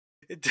well.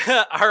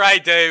 All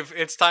right, Dave,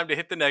 it's time to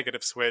hit the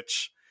negative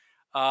switch.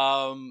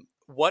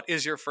 What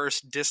is your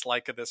first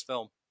dislike of this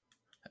film?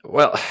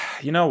 Well,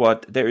 you know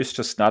what? There is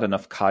just not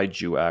enough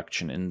kaiju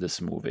action in this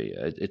movie.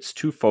 It's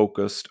too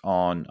focused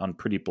on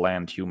pretty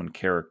bland human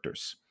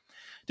characters.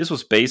 This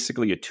was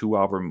basically a 2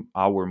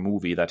 hour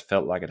movie that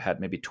felt like it had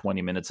maybe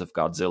 20 minutes of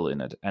Godzilla in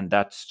it, and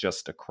that's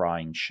just a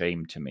crying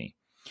shame to me.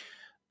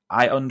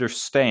 I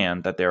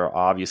understand that there are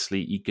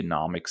obviously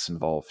economics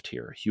involved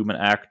here. Human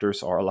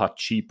actors are a lot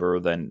cheaper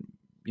than,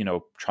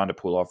 trying to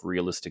pull off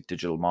realistic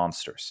digital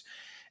monsters.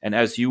 And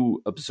as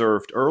you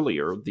observed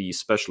earlier, the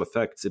special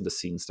effects in the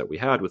scenes that we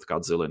had with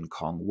Godzilla and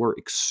Kong were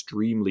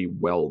extremely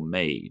well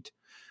made.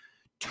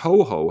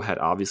 Toho had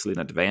obviously an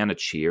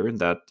advantage here in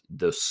that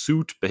the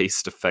suit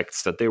based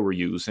effects that they were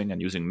using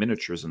and using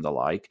miniatures and the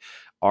like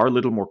are a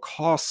little more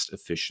cost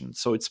efficient.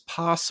 So it's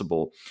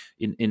possible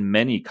in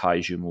many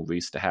kaiju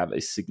movies to have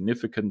a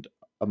significant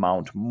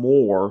amount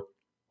more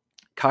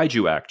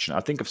kaiju action.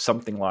 I think of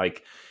something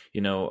like,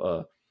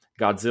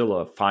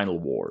 Godzilla Final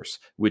Wars,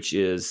 which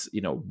is,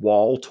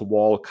 wall to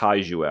wall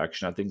kaiju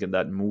action. I think in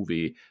that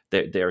movie,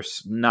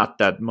 there's not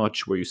that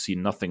much where you see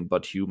nothing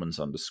but humans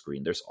on the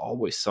screen. There's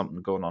always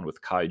something going on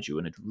with kaiju,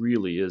 and it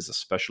really is a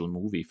special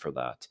movie for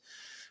that.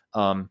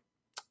 Um,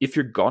 if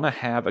you're going to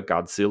have a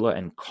Godzilla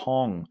and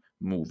Kong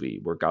movie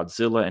where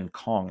Godzilla and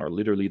Kong are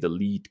literally the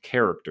lead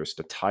characters,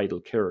 the title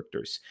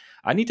characters,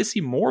 I need to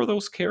see more of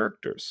those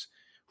characters.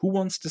 Who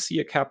wants to see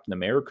a Captain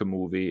America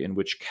movie in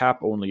which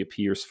Cap only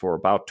appears for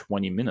about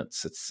 20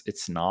 minutes?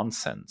 It's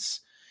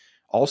nonsense.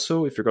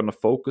 Also, if you're going to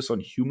focus on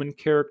human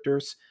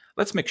characters,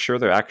 let's make sure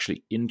they're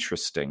actually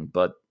interesting,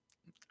 but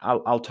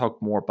I'll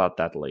talk more about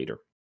that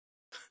later.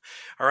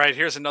 All right,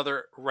 here's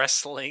another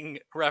wrestling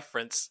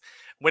reference.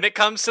 When it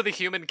comes to the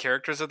human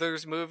characters of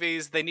those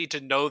movies, they need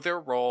to know their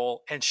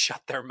role and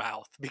shut their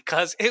mouth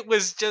because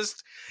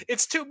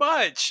it's too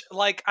much.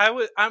 Like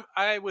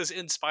I was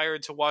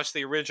inspired to watch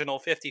the original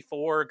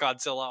 54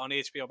 Godzilla on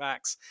HBO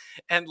Max,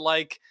 and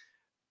like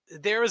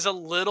there is a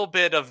little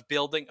bit of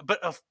building,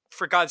 but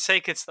for God's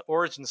sake, it's the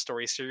origin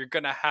story, so you're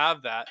gonna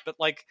have that. But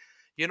like,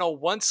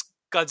 once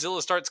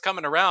Godzilla starts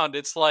coming around,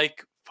 it's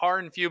like far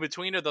and few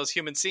between of those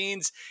human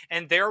scenes,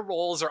 and their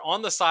roles are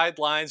on the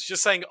sidelines,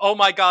 just saying, "Oh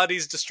my God,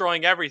 he's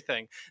destroying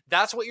everything."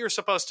 That's what you're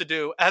supposed to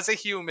do as a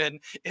human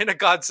in a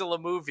Godzilla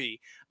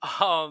movie.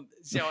 And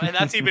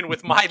that's even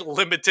with my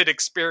limited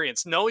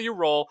experience. Know your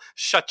role,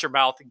 shut your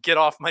mouth, get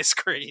off my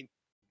screen.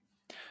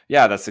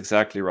 Yeah, that's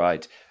exactly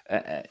right.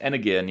 And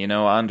again,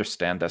 I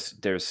understand that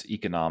there's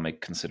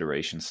economic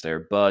considerations there,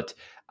 but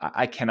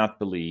I cannot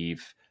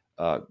believe,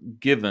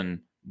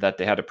 given that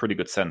they had a pretty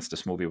good sense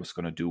this movie was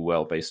going to do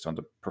well based on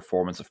the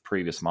performance of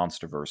previous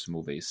MonsterVerse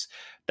movies,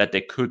 that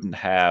they couldn't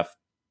have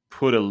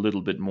put a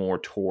little bit more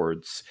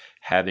towards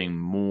having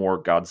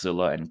more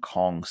Godzilla and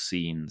Kong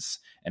scenes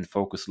and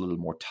focus a little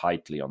more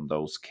tightly on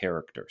those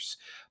characters.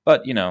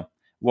 But,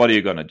 what are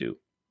you going to do?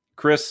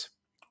 Chris,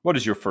 what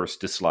is your first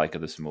dislike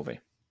of this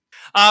movie?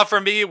 For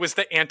me, it was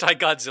the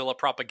anti-Godzilla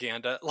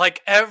propaganda.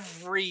 Like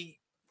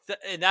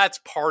and that's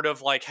part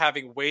of like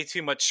having way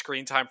too much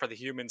screen time for the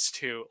humans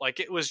too. Like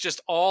it was just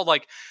all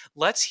like,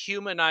 let's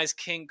humanize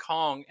King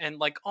Kong, and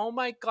like, oh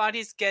my God,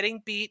 he's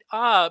getting beat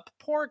up,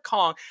 poor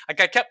Kong.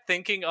 Like I kept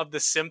thinking of the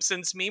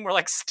Simpsons meme where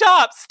like,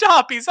 stop,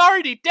 he's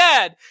already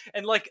dead,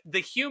 and like the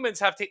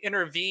humans have to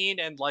intervene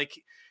and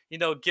like,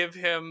 give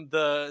him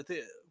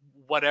the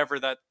whatever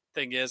that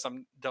thing is. I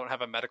don't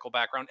have a medical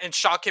background, and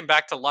shock him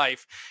back to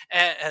life.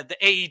 And the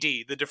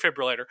AED, the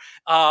defibrillator.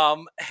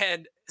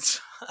 And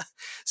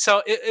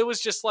so it was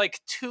just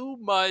like too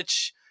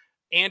much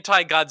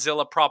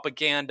anti-Godzilla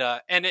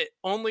propaganda, and it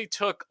only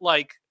took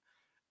like,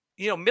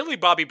 Millie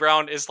Bobby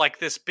Brown is like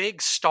this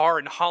big star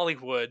in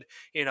Hollywood,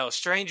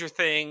 Stranger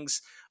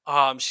Things,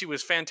 She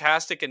was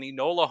fantastic in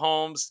Enola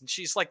Holmes, and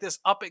she's like this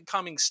up and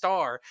coming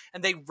star.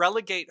 And they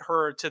relegate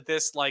her to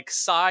this like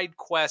side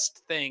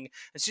quest thing,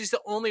 and she's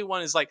the only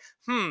one who's like,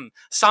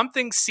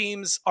 something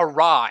seems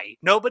awry.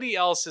 Nobody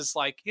else is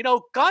like,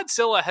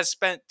 Godzilla has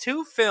spent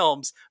 2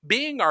 films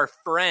being our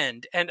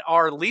friend and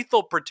our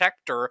lethal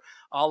protector,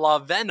 a la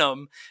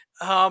Venom.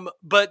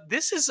 But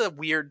this is a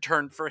weird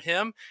turn for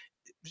him.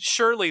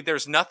 Surely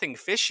there's nothing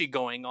fishy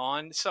going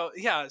on. So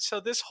yeah,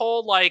 so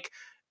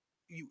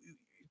you,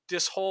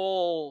 this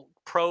whole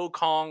pro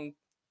Kong,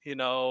 you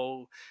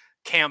know,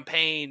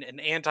 campaign and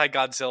anti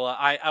Godzilla,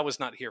 I was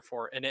not here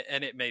for, and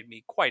it made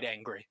me quite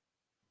angry.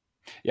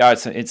 Yeah,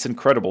 it's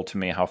incredible to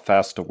me how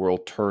fast the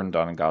world turned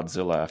on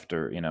Godzilla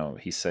after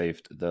he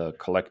saved the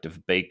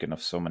collective bacon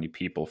of so many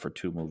people for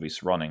 2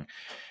 movies running,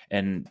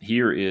 and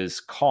here is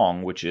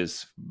Kong, which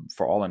is,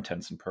 for all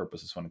intents and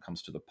purposes, when it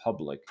comes to the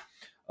public,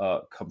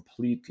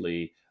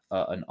 completely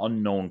an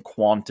unknown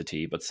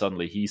quantity, but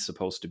suddenly he's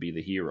supposed to be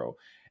the hero,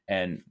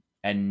 and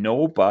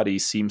nobody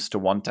seems to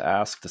want to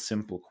ask the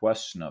simple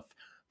question of,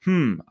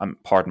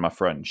 pardon my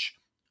French,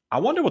 I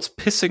wonder what's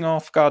pissing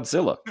off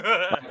Godzilla.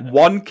 Like,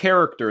 one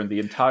character in the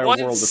entire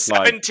One world is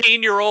like,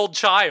 17-year-old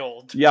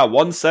child. yeah,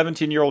 one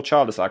 17-year-old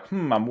child is like,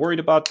 I'm worried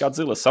about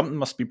Godzilla. Something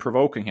must be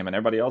provoking him. And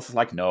everybody else is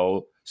like,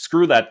 no,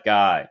 screw that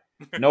guy.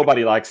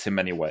 Nobody likes him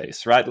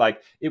anyways, right?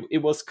 Like,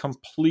 it was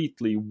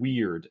completely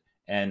weird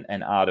and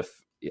out of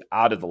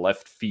the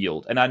left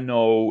field. And I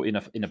know in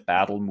a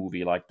battle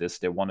movie like this,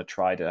 they want to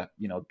try to,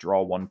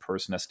 draw one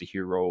person as the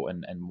hero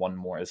and one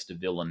more as the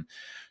villain.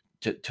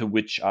 To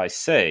which I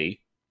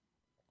say,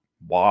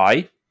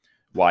 why?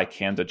 Why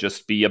can't it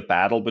just be a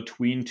battle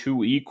between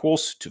 2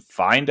 equals to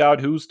find out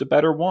who's the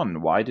better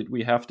one? Why did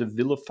we have to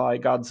vilify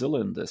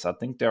Godzilla in this? I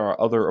think there are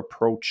other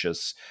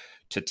approaches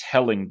to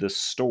telling this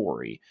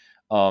story.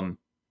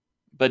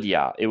 But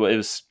yeah, it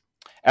was,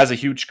 as a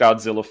huge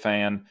Godzilla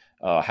fan,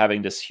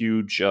 having this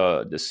huge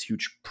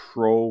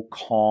pro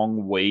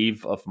Kong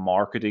wave of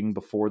marketing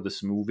before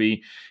this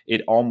movie,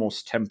 it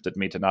almost tempted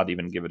me to not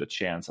even give it a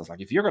chance. I was like,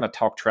 if you're going to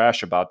talk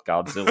trash about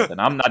Godzilla, then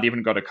I'm not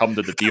even going to come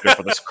to the theater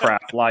for this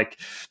crap. Like,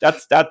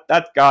 that's that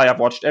guy. I've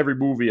watched every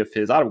movie of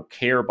his. I don't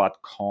care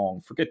about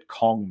Kong. Forget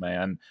Kong,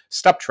 man.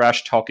 Stop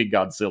trash talking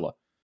Godzilla.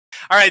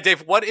 All right,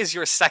 Dave, what is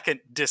your second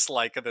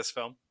dislike of this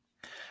film?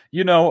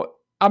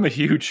 I'm a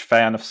huge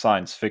fan of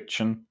science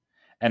fiction.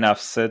 And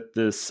I've said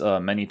this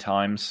many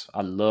times.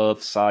 I love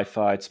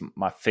sci-fi. It's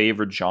my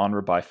favorite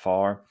genre by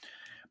far.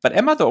 But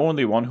am I the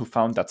only one who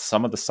found that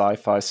some of the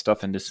sci-fi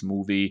stuff in this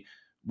movie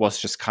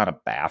was just kind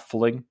of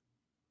baffling?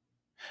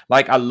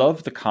 Like, I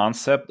love the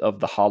concept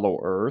of the Hollow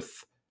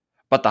Earth,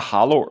 but the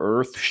Hollow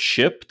Earth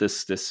ship,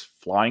 this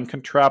flying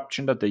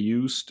contraption that they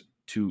used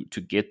to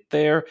get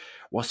there,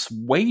 was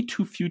way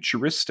too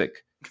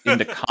futuristic in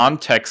the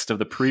context of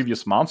the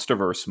previous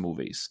MonsterVerse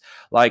movies.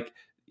 Like,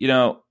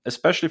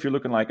 especially if you're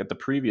looking like at the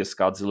previous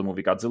Godzilla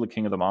movie, Godzilla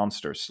King of the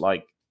Monsters,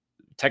 like,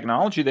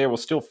 technology there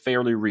was still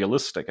fairly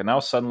realistic. And now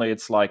suddenly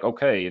it's like,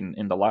 okay,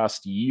 in the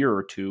last year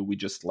or two, we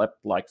just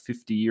leapt like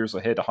 50 years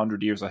ahead,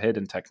 100 years ahead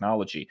in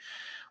technology.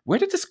 Where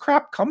did this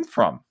crap come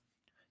from?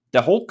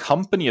 The whole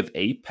company of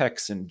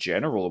Apex in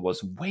general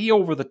was way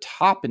over the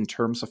top in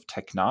terms of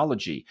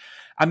technology.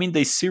 I mean,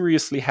 they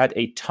seriously had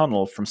a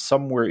tunnel from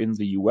somewhere in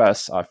the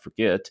US, I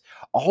forget,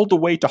 all the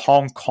way to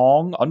Hong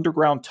Kong,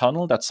 underground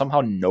tunnel that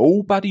somehow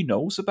nobody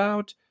knows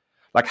about.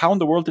 Like, how in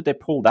the world did they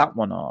pull that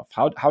one off?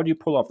 How do you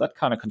pull off that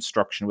kind of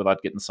construction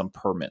without getting some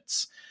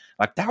permits?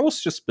 Like, that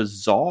was just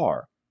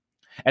bizarre.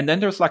 And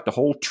then there's like the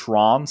whole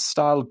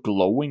Tron-style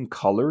glowing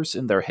colors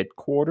in their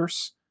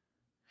headquarters.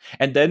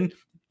 And then,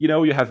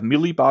 you have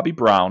Millie Bobby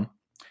Brown.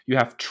 You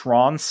have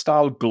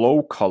Tron-style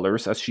glow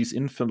colors as she's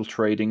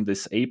infiltrating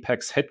this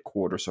Apex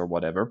headquarters or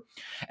whatever.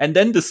 And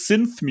then the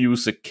synth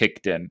music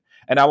kicked in.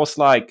 And I was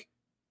like,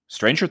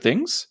 Stranger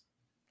Things?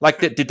 Like,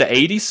 did the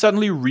 80s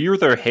suddenly rear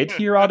their head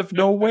here out of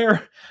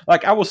nowhere?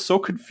 Like, I was so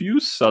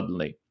confused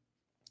suddenly.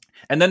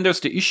 And then there's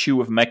the issue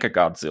of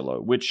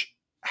Mechagodzilla, which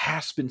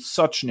has been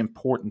such an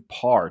important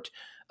part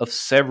of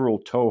several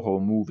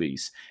Toho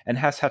movies and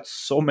has had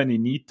so many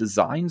neat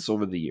designs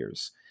over the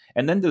years.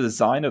 And then the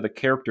design of the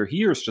character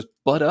here is just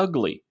butt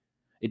ugly.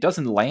 It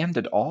doesn't land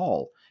at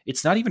all.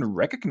 It's not even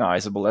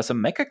recognizable as a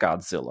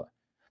Mechagodzilla.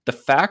 The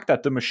fact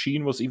that the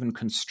machine was even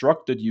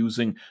constructed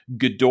using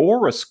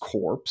Ghidorah's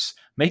corpse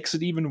makes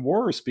it even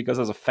worse, because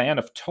as a fan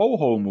of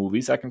Toho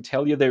movies, I can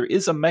tell you there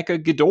is a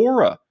Mecha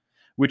Ghidorah,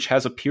 which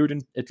has appeared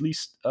in at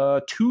least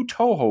 2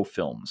 Toho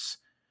films.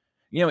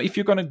 If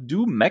you're going to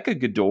do Mecha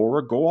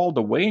Ghidorah, go all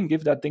the way and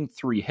give that thing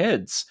 3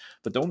 heads.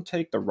 But don't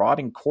take the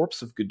rotting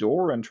corpse of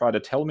Ghidorah and try to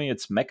tell me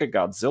it's Mecha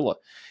Godzilla.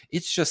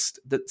 It's just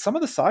that some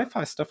of the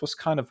sci-fi stuff was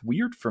kind of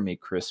weird for me,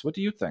 Chris. What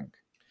do you think?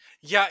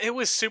 Yeah, it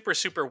was super,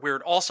 super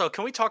weird. Also,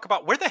 can we talk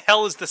about where the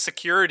hell is the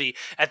security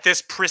at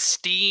this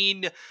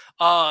pristine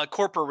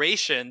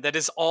corporation that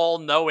is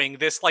all-knowing,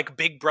 this like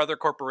Big Brother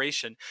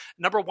corporation?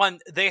 Number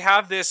one, they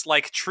have this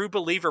like True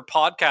Believer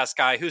podcast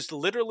guy who's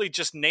literally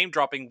just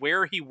name-dropping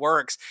where he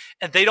works,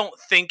 and they don't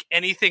think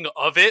anything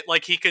of it.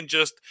 Like, he can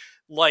just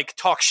like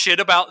talk shit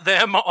about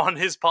them on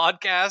his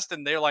podcast,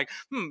 and they're like,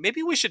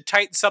 maybe we should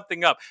tighten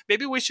something up.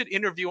 Maybe we should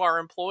interview our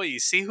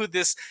employees, see who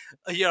this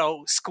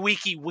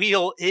squeaky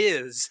wheel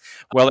is.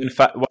 Well, in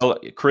fact,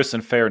 Chris,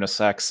 in fairness,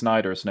 Zack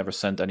Snyder's never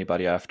sent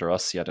anybody after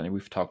us yet, and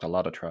we've talked a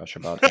lot of trash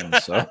about him.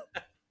 So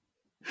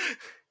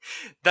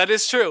That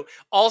is true.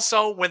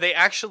 Also, when they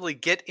actually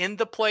get in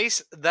the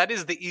place, that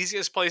is the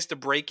easiest place to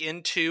break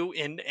into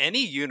in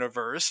any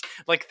universe.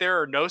 Like, there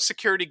are no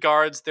security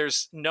guards.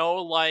 There's no,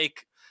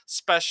 like,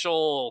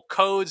 special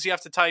codes you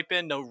have to type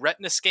in, no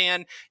retina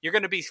scan. You're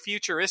going to be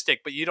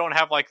futuristic, but you don't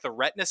have, like, the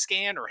retina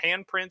scan or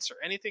handprints or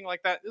anything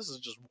like that. This is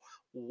just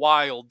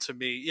wild to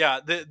me. Yeah,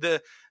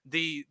 the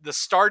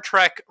Star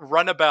Trek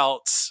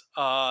runabouts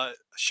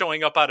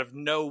showing up out of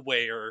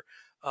nowhere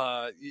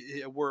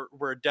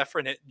were a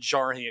definite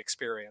jarring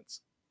experience.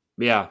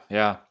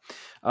 yeah.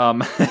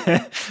 Um,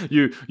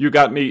 you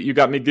got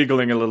me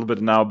giggling a little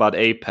bit now about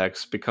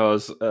Apex,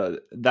 because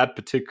that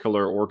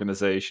particular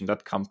organization,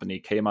 that company,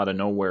 came out of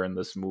nowhere in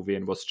this movie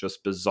and was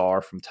just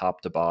bizarre from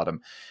top to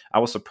bottom. I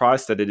was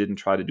surprised that they didn't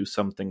try to do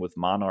something with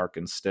Monarch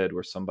instead,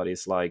 where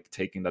somebody's like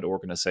taking that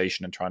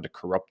organization and trying to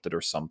corrupt it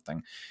or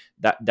something.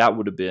 That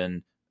would have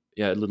been,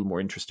 yeah, a little more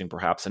interesting,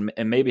 perhaps, and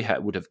maybe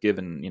would have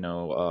given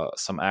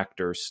some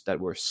actors that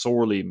were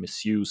sorely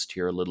misused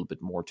here a little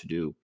bit more to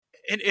do.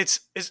 And it's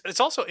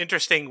also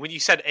interesting when you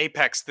said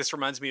Apex. This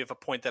reminds me of a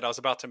point that I was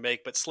about to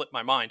make, but slipped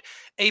my mind.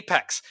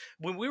 Apex.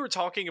 When we were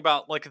talking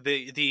about like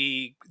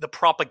the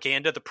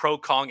propaganda, the pro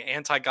Kong,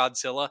 anti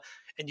Godzilla,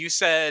 and you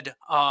said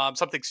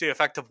something to the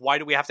effect of, "Why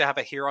do we have to have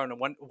a hero and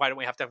why don't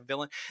we have to have a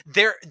villain?"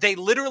 They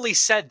literally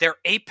said they're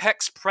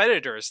apex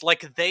predators,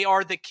 like they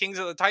are the kings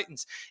of the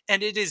Titans,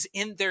 and it is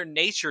in their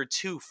nature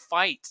to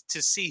fight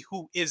to see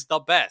who is the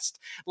best.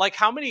 Like,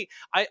 how many?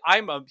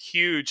 I'm a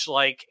huge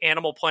like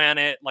Animal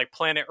Planet, like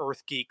Planet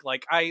Earth geek.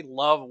 Like, I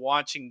love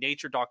watching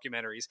nature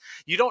documentaries.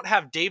 You don't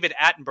have David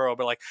Attenborough,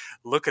 but like,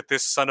 look at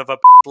this son of a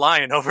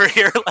lion over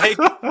here, like.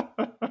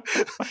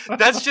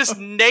 That's just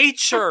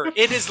nature.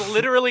 It is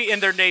literally in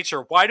their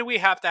nature. Why do we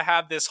have to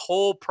have this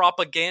whole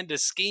propaganda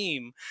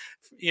scheme,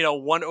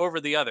 one over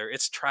the other?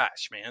 It's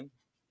trash, man.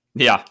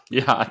 Yeah,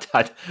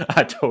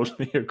 I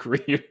totally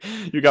agree.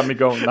 You got me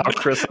going now,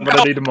 Chris. I'm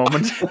gonna need a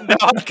moment.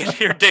 Now I can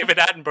hear David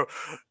Attenborough,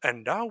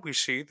 and now we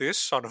see this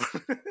son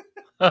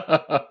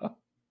of.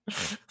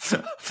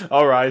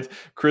 All right,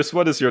 Chris,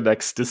 what is your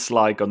next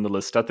dislike on the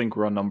list? I think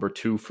we're on number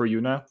 2 for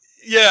you now.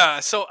 Yeah,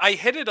 so I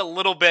hit it a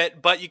little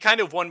bit, but you kind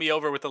of won me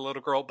over with the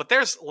little girl. But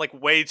there's like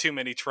way too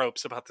many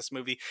tropes about this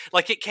movie.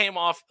 Like, it came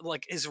off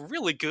like is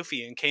really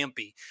goofy and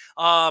campy.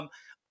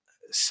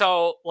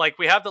 So like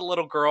we have the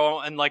little girl,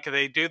 and like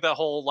they do the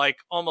whole like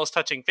almost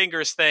touching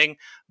fingers thing,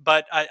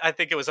 but I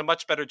think it was a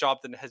much better job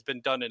than has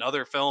been done in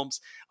other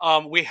films.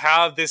 We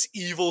have this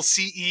evil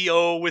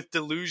CEO with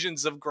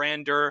delusions of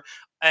grandeur,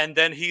 and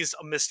then he's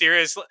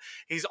mysterious.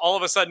 He's all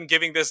of a sudden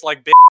giving this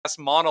like big ass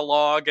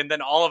monologue, and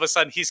then all of a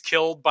sudden he's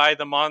killed by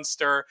the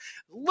monster.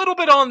 A little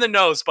bit on the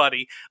nose,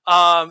 buddy.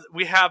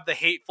 We have the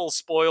hateful,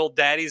 spoiled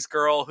daddy's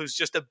girl who's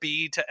just a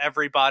bee to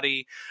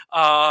everybody.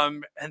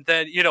 And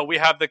then, we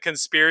have the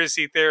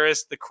conspiracy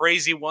theorists, the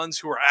crazy ones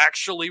who are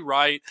actually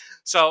right.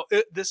 So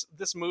this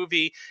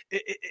movie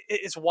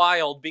it's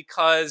wild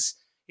because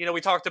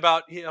we talked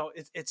about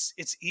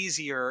it's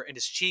easier and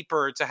it's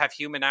cheaper to have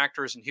human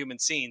actors and human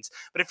scenes.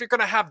 But if you're going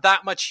to have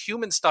that much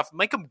human stuff,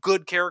 make them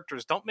good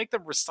characters. Don't make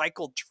them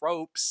recycled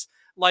tropes.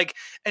 Like,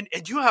 and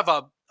you have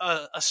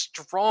a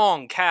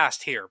strong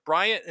cast here.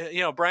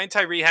 Brian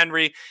Tyree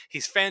Henry,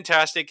 he's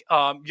fantastic.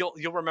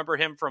 You'll remember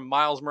him from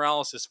Miles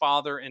Morales, his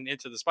father, and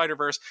Into the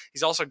Spider-Verse.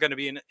 He's also going to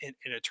be in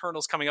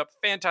Eternals coming up.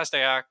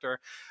 Fantastic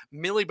actor.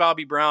 Millie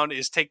Bobby Brown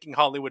is taking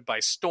Hollywood by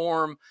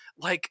storm.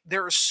 Like,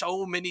 there are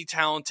so many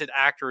talented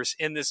actors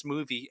in this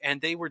movie, and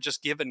they were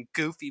just given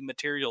goofy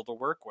material to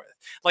work with.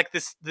 Like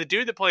the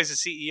dude that plays the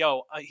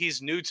CEO,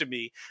 he's new to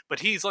me, but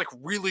he's like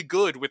really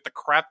good with the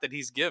crap that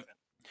he's given.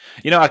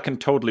 I can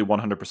totally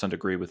 100%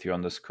 agree with you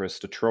on this, Chris.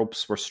 The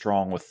tropes were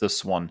strong with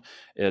this one.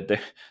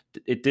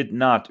 It did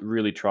not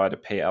really try to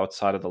pay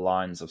outside of the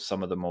lines of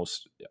some of the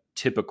most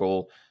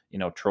typical,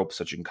 tropes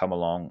that you can come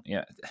along.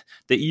 Yeah,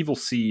 the evil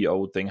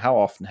CEO thing. How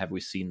often have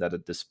we seen that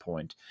at this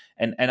point?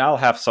 And I'll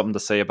have something to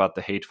say about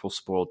the hateful,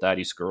 spoiled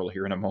daddy's girl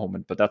here in a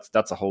moment, but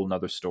that's a whole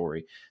nother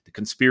story. The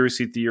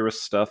conspiracy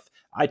theorist stuff.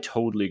 I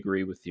totally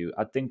agree with you.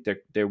 I think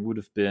there would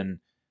have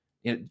been.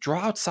 Draw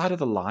outside of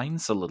the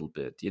lines a little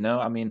bit.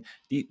 I mean,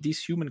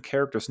 these human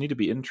characters need to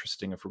be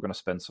interesting if we're going to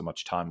spend so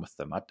much time with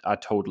them. I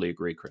totally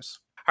agree, Chris.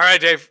 All right,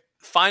 Dave.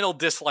 Final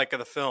dislike of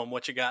the film.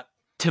 What you got?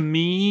 To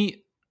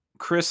me,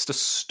 Chris, the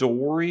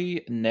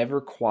story never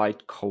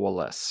quite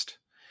coalesced.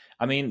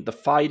 I mean, the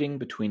fighting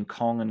between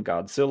Kong and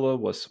Godzilla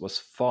was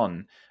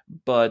fun,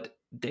 but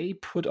they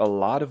put a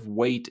lot of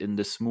weight in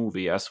this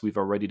movie, as we've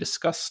already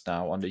discussed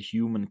now, on the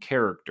human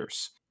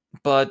characters.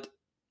 But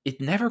it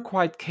never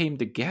quite came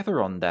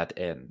together on that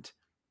end.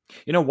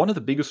 One of the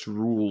biggest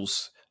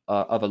rules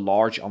of a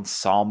large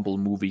ensemble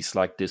movies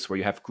like this, where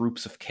you have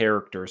groups of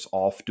characters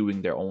off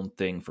doing their own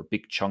thing for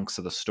big chunks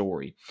of the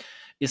story,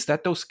 is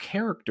that those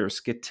characters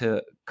get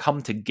to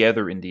come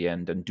together in the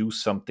end and do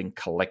something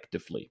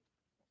collectively.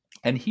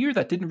 And here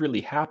that didn't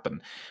really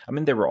happen. I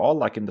mean, they were all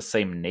like in the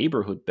same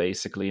neighborhood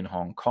basically in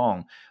Hong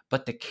Kong,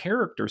 but the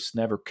characters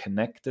never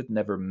connected,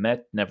 never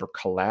met, never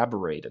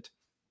collaborated.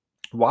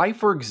 Why,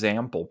 for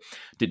example,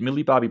 did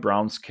Millie Bobby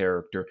Brown's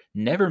character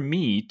never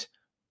meet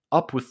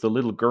up with the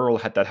little girl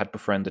that had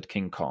befriended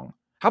King Kong?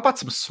 How about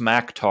some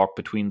smack talk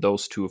between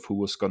those two of who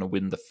was going to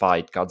win the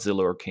fight,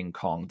 Godzilla or King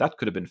Kong? That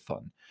could have been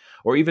fun.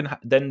 Or even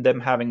then them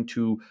having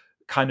to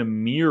kind of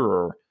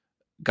mirror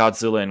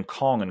Godzilla and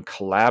Kong and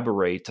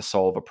collaborate to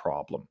solve a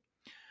problem.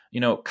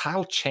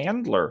 Kyle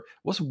Chandler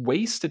was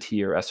wasted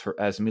here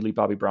as Millie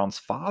Bobby Brown's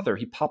father.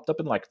 He popped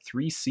up in like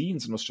 3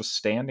 scenes and was just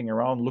standing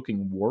around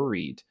looking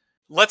worried.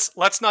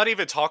 Let's not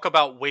even talk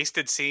about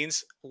wasted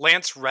scenes.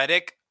 Lance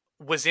Reddick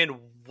was in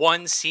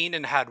one scene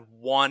and had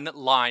one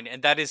line,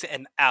 and that is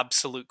an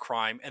absolute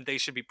crime, and they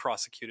should be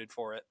prosecuted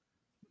for it.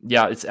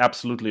 Yeah, it's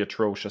absolutely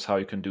atrocious how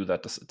you can do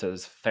that to a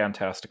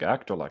fantastic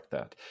actor like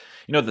that.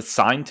 The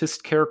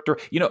scientist character,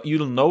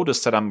 you'll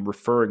notice that I'm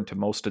referring to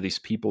most of these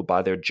people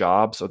by their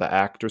jobs or the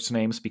actors'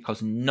 names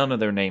because none of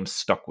their names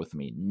stuck with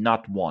me.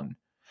 Not one.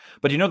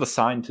 But the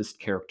scientist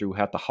character who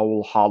had the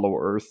whole hollow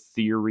earth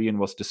theory and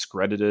was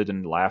discredited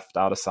and laughed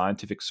out of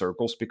scientific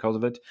circles because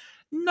of it?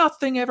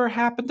 Nothing ever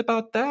happened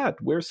about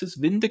that. Where's his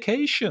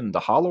vindication?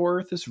 The hollow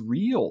earth is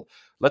real.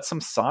 Let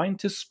some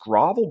scientists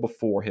grovel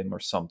before him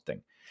or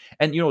something.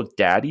 And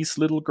Daddy's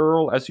little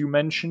girl, as you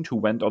mentioned, who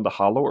went on the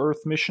Hollow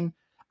Earth mission,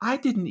 I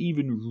didn't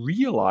even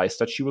realize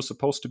that she was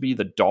supposed to be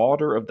the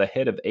daughter of the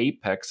head of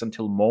Apex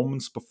until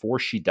moments before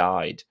she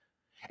died.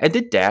 And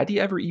did Daddy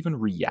ever even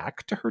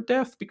react to her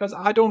death? Because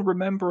I don't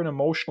remember an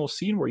emotional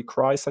scene where he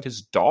cries that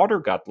his daughter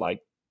got,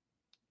 like,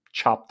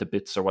 chopped to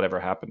bits or whatever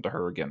happened to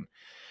her again.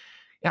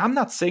 Yeah, I'm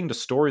not saying the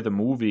story of the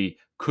movie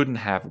couldn't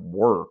have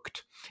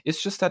worked.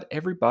 It's just that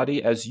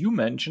everybody, as you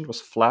mentioned, was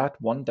flat,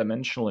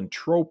 one-dimensional, and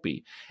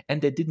tropey,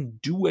 and they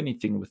didn't do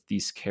anything with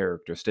these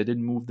characters. They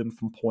didn't move them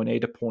from point A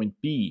to point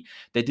B.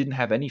 They didn't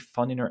have any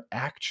fun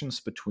interactions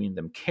between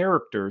them.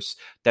 Characters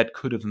that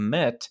could have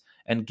met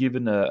and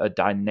given a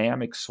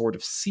dynamic sort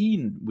of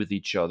scene with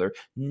each other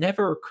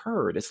never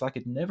occurred. It's like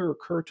it never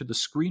occurred to the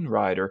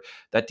screenwriter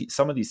that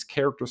some of these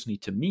characters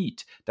need to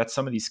meet, that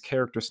some of these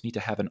characters need to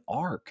have an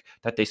arc,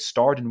 that they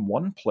start in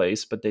one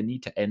place but they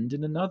need to end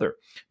in another.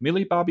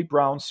 Millie Bobby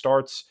Brown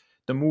starts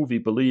the movie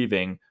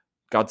believing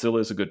Godzilla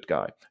is a good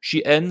guy.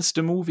 She ends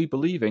the movie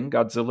believing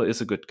Godzilla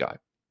is a good guy.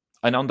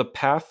 And on the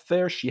path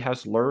there, she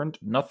has learned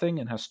nothing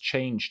and has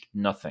changed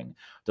nothing.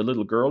 The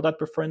little girl that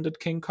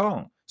befriended King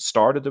Kong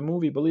started the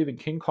movie believing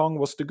King Kong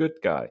was the good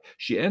guy.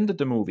 She ended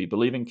the movie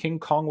believing King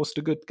Kong was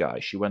the good guy.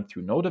 She went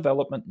through no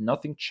development,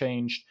 nothing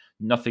changed,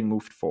 nothing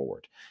moved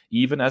forward.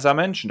 Even, as I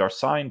mentioned, our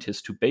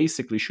scientist who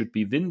basically should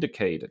be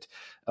vindicated.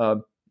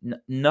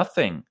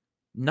 Nothing.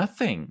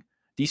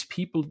 These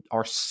people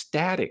are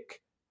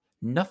static.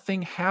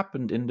 Nothing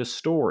happened in the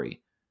story.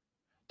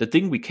 The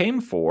thing we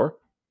came for,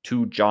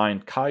 two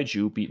giant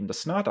kaiju beating the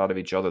snot out of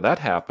each other, that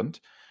happened.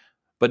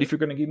 But if you're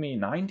going to give me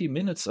 90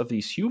 minutes of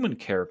these human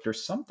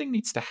characters, something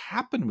needs to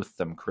happen with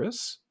them,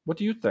 Chris. What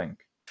do you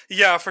think?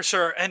 Yeah, for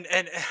sure. And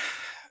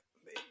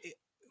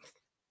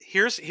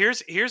here's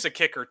a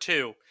kicker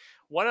too.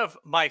 One of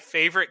my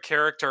favorite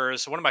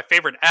characters, one of my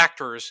favorite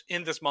actors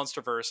in this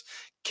MonsterVerse,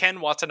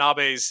 Ken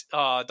Watanabe's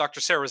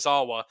Dr.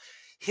 Serizawa.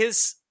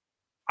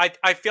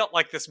 I felt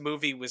like this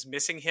movie was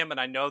missing him, and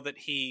I know that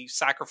he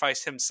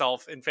sacrificed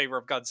himself in favor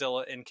of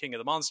Godzilla and King of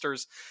the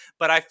Monsters,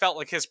 but I felt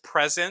like his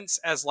presence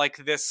as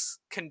like this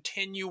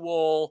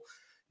continual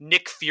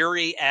Nick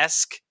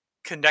Fury-esque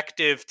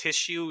connective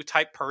tissue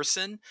type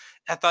person,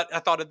 I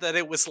thought that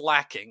it was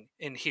lacking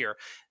in here.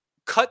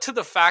 Cut to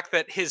the fact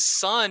that his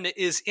son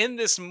is in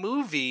this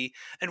movie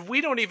and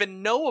we don't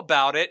even know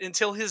about it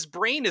until his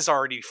brain is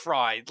already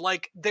fried.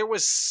 Like, there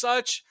was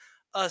such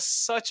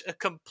a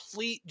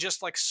complete,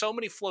 just like so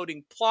many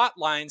floating plot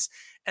lines,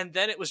 and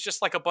then it was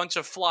just like a bunch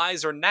of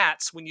flies or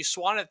gnats when you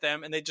swat at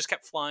them, and they just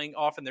kept flying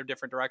off in their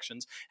different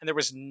directions, and there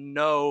was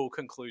no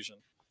conclusion.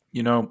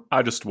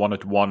 I just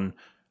wanted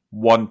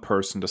one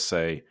person to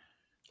say,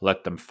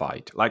 let them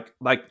fight. Like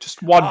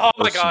just one Oh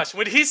my person. gosh,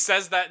 when he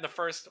says that in the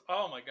first,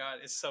 oh my god,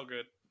 it's so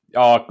good.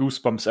 Oh,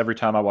 goosebumps every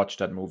time I watch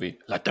that movie.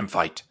 Let them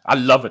fight. I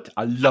love it.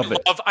 I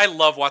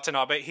love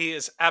Watanabe. He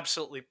is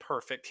absolutely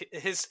perfect.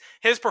 His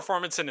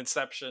performance in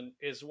Inception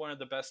is one of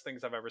the best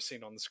things I've ever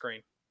seen on the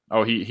screen.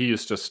 Oh, he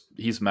is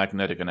he's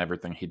magnetic in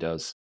everything he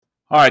does.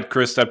 All right,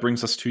 Chris, that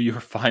brings us to your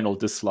final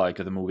dislike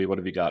of the movie. What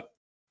have you got?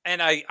 And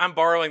I'm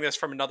borrowing this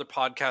from another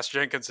podcast,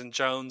 Jenkins and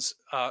Jones,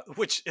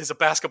 which is a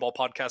basketball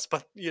podcast,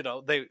 but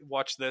they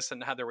watched this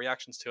and had their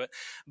reactions to it.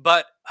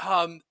 But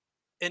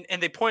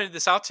and they pointed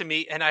this out to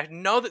me, and I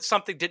know that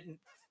something didn't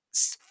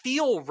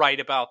feel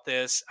right about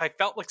this. I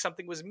felt like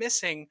something was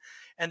missing,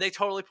 and they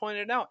totally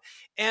pointed it out.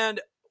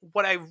 And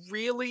what I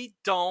really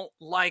don't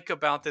like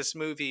about this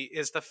movie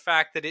is the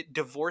fact that it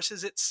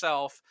divorces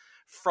itself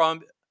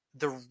from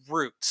the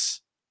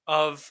roots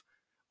of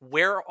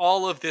where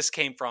all of this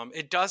came from.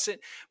 It doesn't.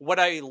 What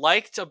I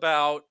liked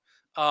about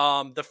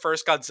the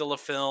first Godzilla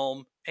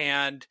film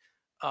and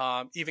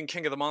even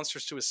King of the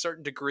Monsters to a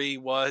certain degree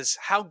was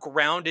how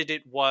grounded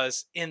it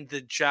was in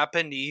the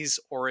Japanese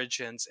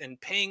origins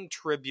and paying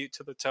tribute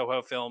to the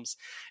Toho films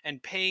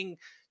and paying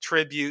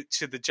tribute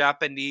to the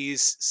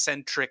Japanese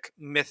centric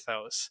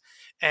mythos.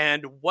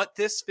 And what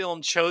this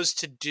film chose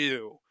to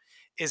do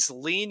is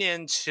lean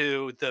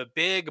into the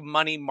big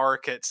money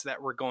markets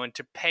that were going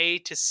to pay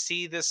to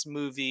see this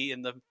movie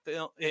in the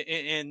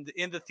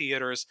in the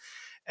theaters.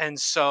 And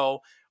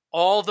so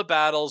all the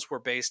battles were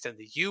based in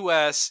the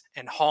US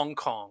and Hong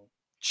Kong,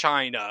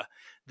 China,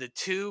 the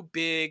two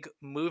big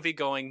movie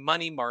going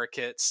money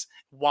markets.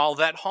 While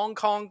that Hong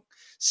Kong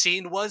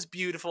scene was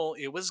beautiful,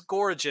 it was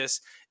gorgeous,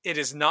 it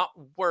is not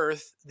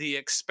worth the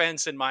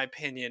expense, in my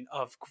opinion,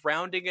 of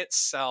grounding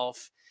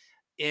itself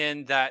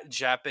in that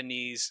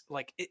Japanese,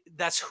 like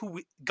that's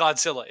who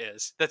Godzilla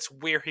is. That's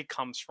where he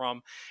comes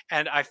from,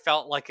 and I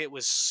felt like it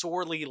was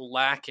sorely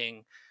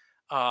lacking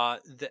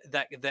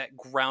that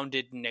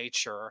grounded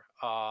nature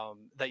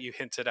that you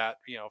hinted at,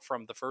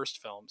 from the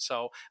first film.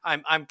 So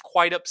I'm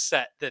quite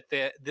upset that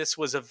this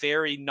was a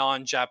very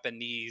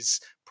non-Japanese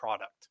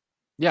product.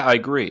 Yeah, I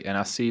agree, and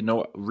I see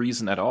no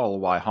reason at all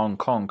why Hong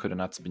Kong could have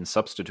not been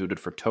substituted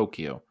for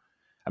Tokyo.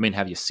 I mean,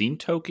 have you seen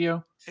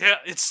Tokyo? Yeah,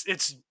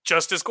 it's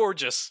just as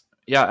gorgeous.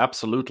 Yeah,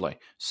 absolutely.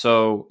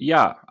 So,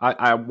 yeah,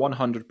 I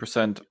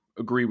 100%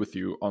 agree with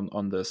you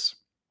on this.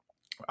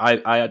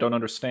 I don't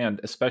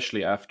understand,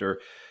 especially after,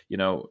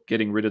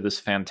 getting rid of this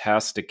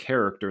fantastic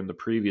character in the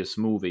previous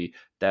movie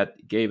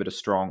that gave it a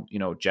strong,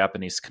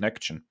 Japanese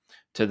connection.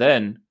 To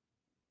then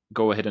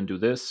go ahead and do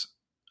this,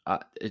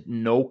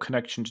 no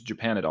connection to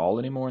Japan at all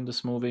anymore in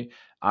this movie.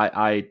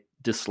 I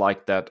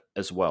dislike that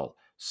as well.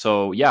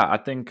 So yeah, I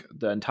think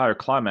the entire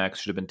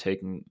climax should have been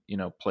taking,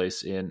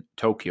 place in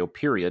Tokyo,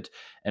 period.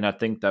 And I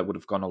think that would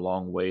have gone a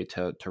long way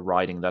to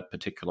righting that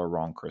particular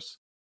wrong, Chris.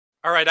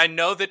 All right, I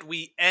know that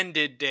we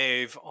ended,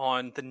 Dave,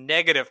 on the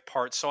negative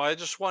part, so I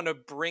just want to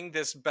bring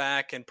this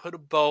back and put a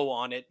bow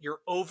on it. Your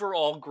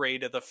overall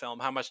grade of the film,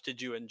 how much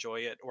did you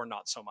enjoy it or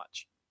not so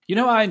much?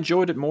 I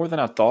enjoyed it more than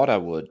I thought I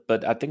would,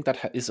 but I think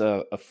that is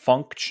a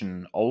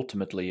function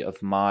ultimately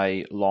of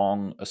my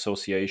long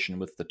association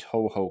with the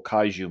Toho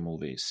kaiju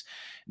movies.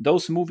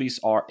 Those movies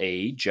are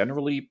A,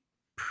 generally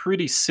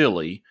pretty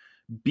silly,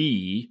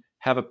 B,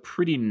 have a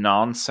pretty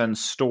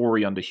nonsense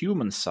story on the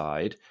human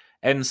side,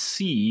 and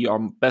C, are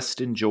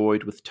best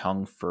enjoyed with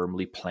tongue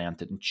firmly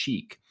planted in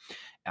cheek.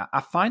 I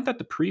find that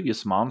the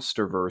previous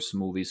MonsterVerse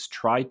movies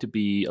tried to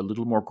be a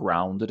little more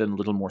grounded and a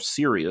little more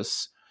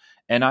serious,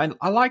 and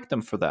I like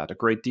them for that a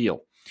great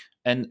deal.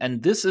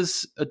 And this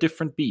is a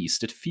different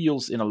beast. It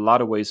feels in a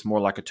lot of ways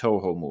more like a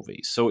Toho movie.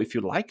 So if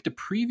you like the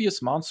previous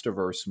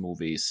MonsterVerse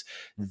movies,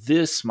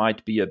 this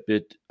might be a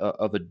bit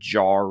of a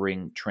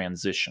jarring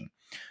transition.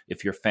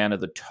 If you're a fan of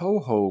the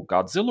Toho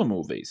Godzilla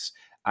movies,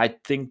 I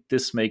think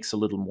this makes a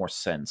little more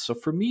sense. So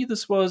for me,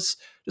 this was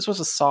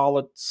a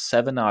solid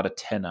 7 out of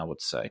 10, I would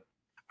say.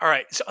 All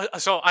right,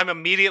 so I'm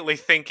immediately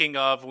thinking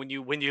of when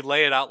you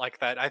lay it out like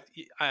that.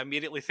 I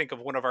immediately think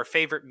of one of our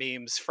favorite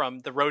memes from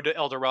The Road to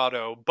El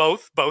Dorado.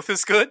 Both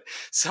is good.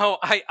 So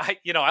I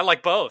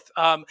like both.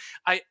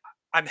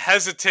 I'm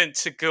hesitant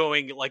to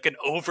going like an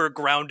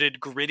overgrounded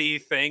gritty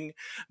thing,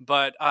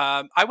 but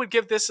I would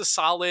give this a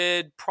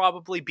solid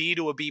probably B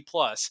to a B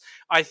plus.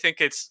 I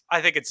think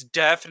it's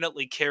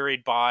definitely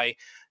carried by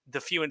the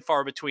few and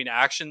far between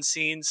action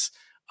scenes,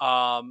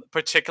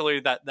 particularly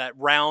that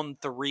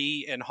round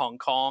three in Hong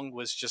Kong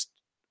was just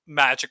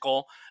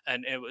magical,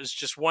 and it was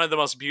just one of the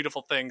most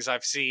beautiful things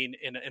I've seen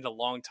in a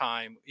long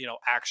time,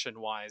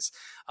 action wise.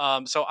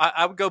 So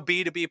I would go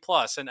B to B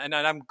plus, and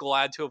I'm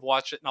glad to have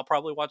watched it, and I'll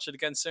probably watch it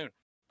again soon.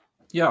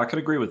 Yeah, I could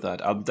agree with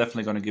that. I'm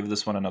definitely going to give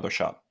this one another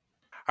shot.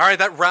 All right,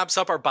 that wraps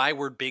up our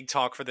byword big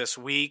talk for this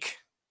week.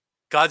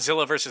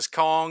 Godzilla versus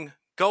Kong.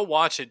 Go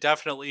watch it,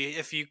 definitely.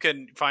 If you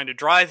can find a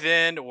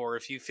drive-in, or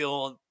if you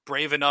feel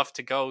brave enough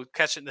to go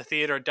catch it in the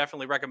theater,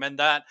 definitely recommend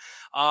that.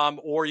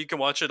 Or you can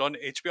watch it on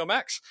HBO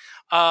Max.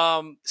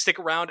 Stick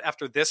around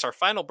after this, our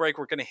final break.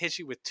 We're going to hit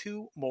you with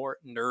two more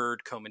nerd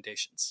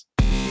commendations.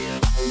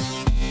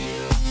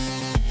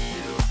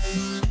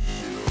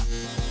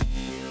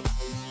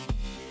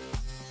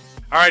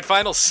 All right,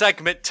 final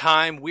segment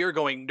time. We are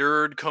going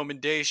nerd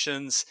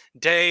commendations.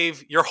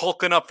 Dave, you're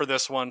hulking up for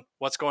this one.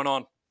 What's going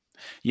on?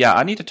 Yeah,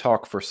 I need to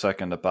talk for a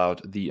second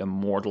about The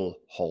Immortal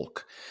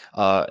Hulk,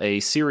 a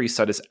series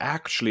that is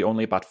actually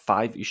only about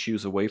 5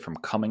 issues away from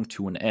coming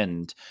to an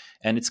end,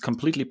 and it's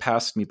completely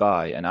passed me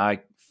by, and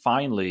I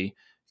finally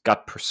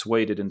got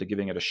persuaded into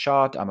giving it a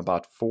shot. I'm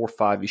about 4 or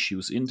 5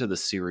 issues into the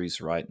series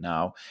right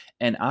now,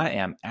 and I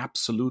am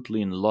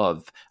absolutely in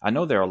love. I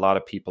know there are a lot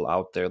of people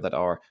out there that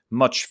are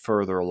much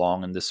further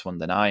along in this one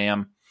than I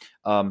am.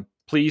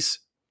 Please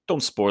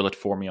don't spoil it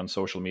for me on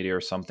social media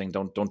or something.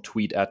 Don't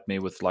tweet at me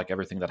with like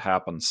everything that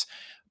happens.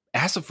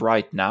 As of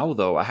right now,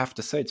 though, I have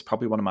to say it's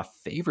probably one of my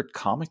favorite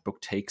comic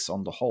book takes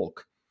on the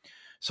Hulk.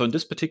 So in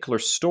this particular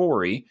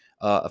story,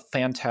 a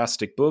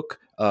fantastic book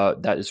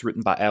that is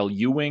written by Al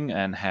Ewing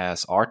and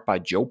has art by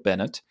Joe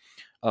Bennett.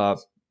 Uh,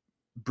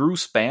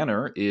 Bruce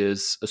Banner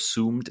is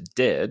assumed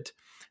dead,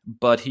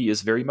 but he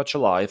is very much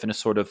alive and is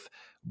sort of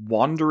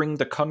wandering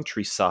the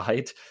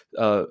countryside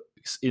uh,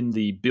 in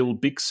the Bill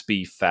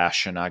Bixby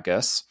fashion, I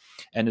guess,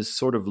 and is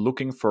sort of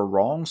looking for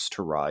wrongs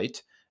to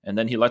right. And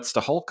then he lets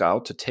the Hulk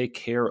out to take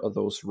care of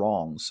those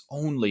wrongs.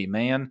 Only,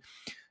 man,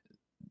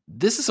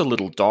 this is a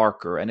little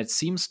darker, and it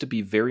seems to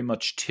be very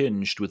much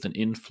tinged with an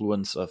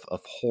influence of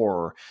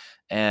horror.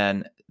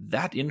 And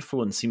that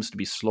influence seems to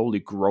be slowly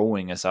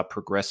growing as I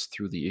progress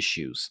through the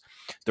issues.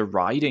 The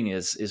writing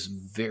is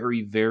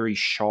very, very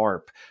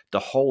sharp. The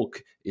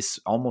Hulk is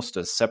almost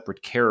a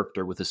separate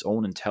character with his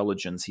own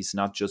intelligence. He's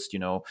not just,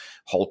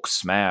 Hulk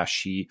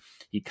smash. He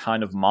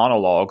kind of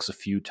monologues a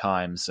few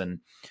times, and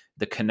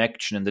the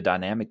connection and the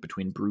dynamic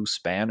between Bruce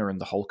Banner and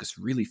the Hulk is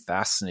really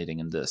fascinating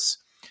in this.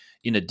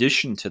 In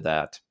addition to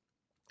that,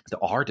 the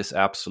art is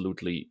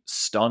absolutely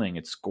stunning.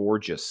 It's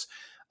gorgeous.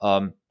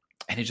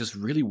 And it just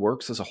really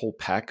works as a whole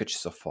package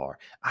so far.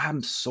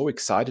 I'm so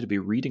excited to be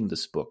reading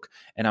this book,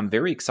 and I'm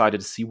very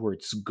excited to see where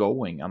it's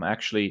going. I'm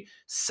actually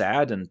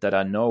saddened that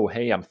I know,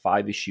 hey, I'm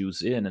 5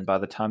 issues in, and by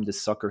the time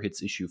this sucker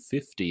hits issue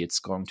 50, it's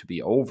going to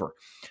be over,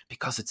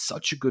 because it's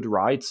such a good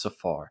ride so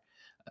far.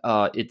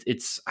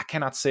 It's I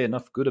cannot say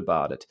enough good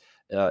about it.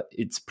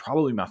 It's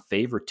probably my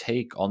favorite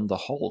take on the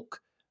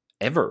Hulk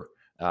ever.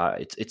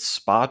 It's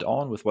spot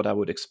on with what I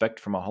would expect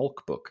from a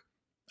Hulk book.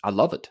 I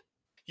love it.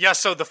 Yeah,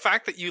 so the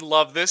fact that you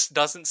love this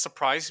doesn't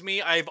surprise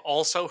me. I've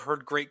also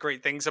heard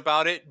great things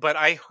about it, but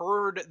I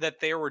heard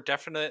that there were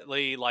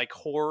definitely like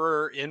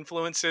horror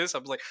influences. I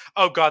was like,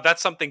 oh god,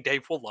 that's something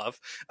Dave will love.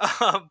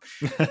 Um,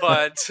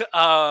 but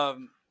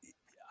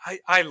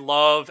I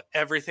love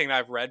everything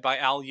I've read by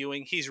Al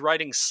Ewing. He's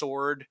writing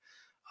Sword,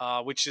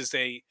 which is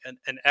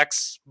an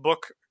X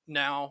book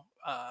now,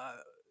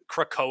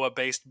 Krakoa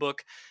based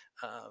book.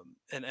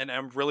 And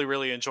I'm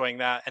really enjoying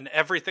that, and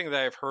everything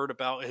that I've heard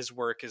about his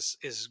work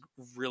is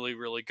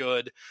really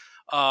good.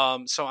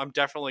 So I'm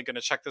definitely going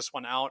to check this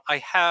one out.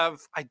 I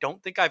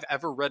don't think I've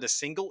ever read a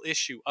single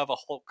issue of a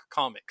Hulk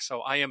comic,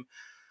 so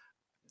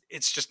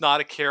it's just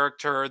not a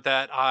character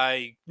that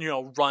I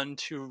run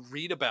to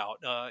read about,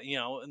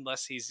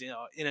 unless he's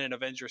in an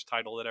Avengers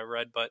title that I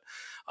read. But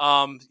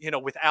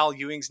with Al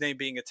Ewing's name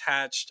being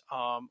attached,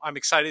 I'm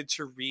excited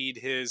to read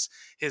his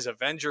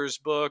Avengers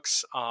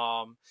books.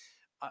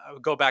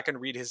 Go back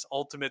and read his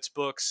Ultimates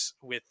books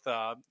with,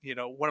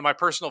 one of my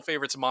personal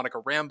favorites,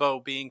 Monica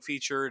Rambeau, being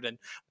featured, and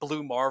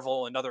Blue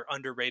Marvel, another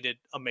underrated,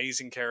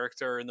 amazing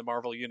character in the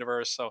Marvel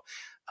universe. So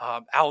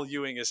Al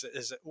Ewing is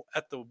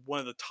at one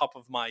of the top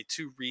of my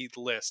to read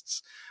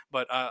lists.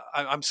 But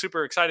I'm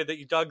super excited that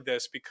you dug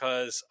this,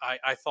 because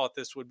I thought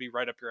this would be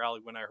right up your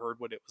alley when I heard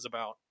what it was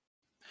about.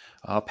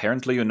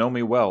 Apparently, you know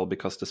me well,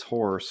 because this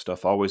horror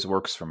stuff always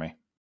works for me.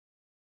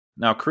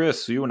 Now,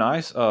 Chris, you and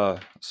I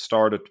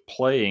started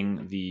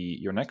playing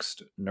your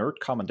next nerd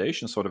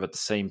commendation sort of at the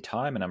same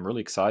time, and I'm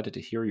really excited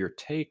to hear your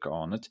take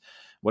on it.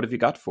 What have you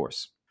got for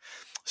us?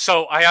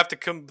 So I have to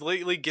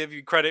completely give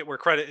you credit where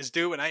credit is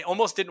due, and I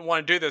almost didn't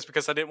want to do this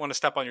because I didn't want to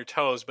step on your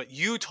toes, but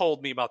you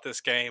told me about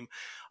this game,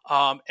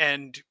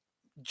 and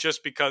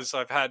just because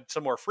I've had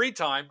some more free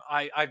time,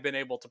 I've been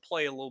able to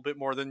play a little bit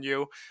more than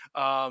you.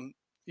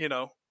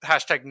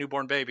 Hashtag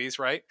newborn babies,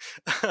 right?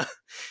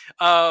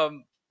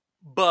 um,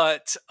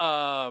 but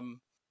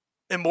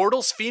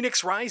Immortals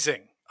Phoenix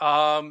Rising.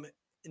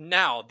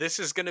 Now, this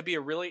is going to be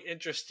a really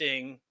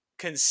interesting,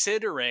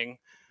 considering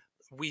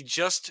we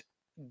just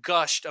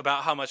gushed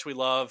about how much we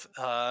love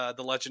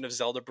The Legend of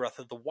Zelda Breath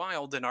of the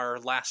Wild in our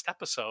last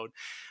episode.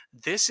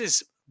 This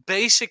is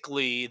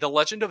basically The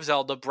Legend of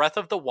Zelda Breath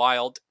of the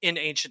Wild in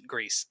ancient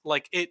Greece.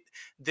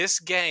 This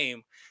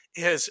game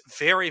is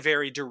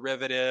very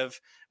derivative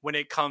when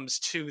it comes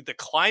to the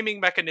climbing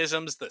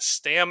mechanisms, the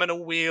stamina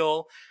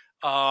wheel.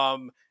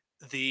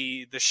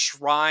 The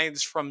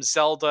shrines from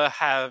Zelda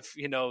have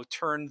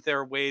turned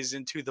their ways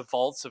into the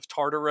vaults of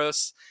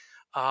Tartarus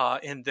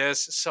in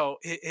this. So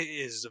it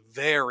is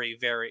very.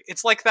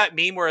 It's like that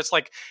meme where it's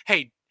like,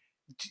 "Hey,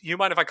 do you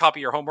mind if I copy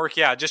your homework?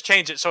 Yeah, just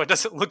change it so it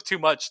doesn't look too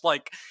much."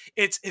 Like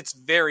it's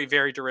very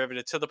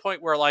derivative, to the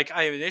point where like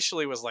I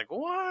initially was like,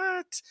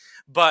 "What?"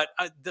 But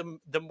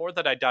the more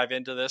that I dive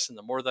into this and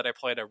the more that I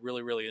play it, I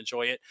really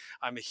enjoy it.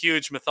 I'm a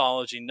huge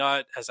mythology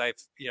nut, as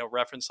I've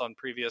referenced on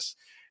previous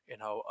you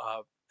know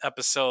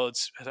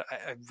episodes.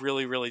 I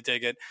really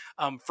dig it.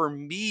 For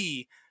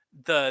me,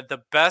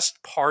 the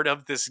best part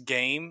of this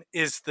game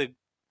is the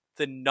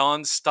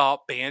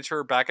nonstop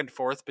banter back and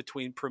forth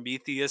between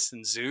Prometheus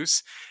and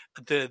Zeus.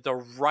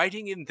 The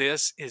writing in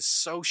this is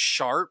so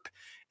sharp,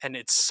 and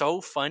it's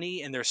so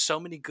funny, and there's so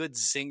many good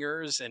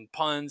zingers and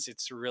puns.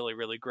 It's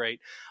really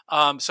great.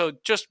 So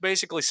just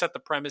basically set the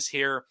premise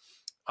here.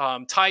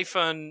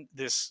 Typhon,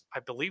 this, I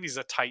believe he's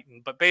a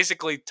Titan, but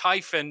basically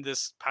Typhon,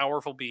 this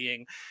powerful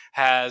being,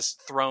 has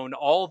thrown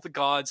all the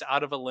gods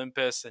out of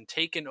Olympus and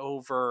taken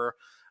over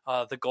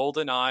the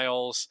Golden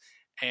Isles.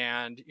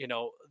 and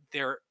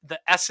they're the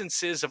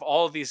essences of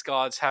all of these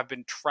gods have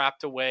been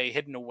trapped away,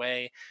 hidden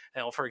away.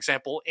 For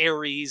example,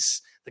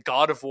 Ares, the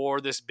god of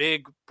war, this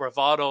big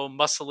bravado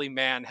muscly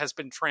man, has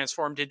been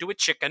transformed into a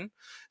chicken,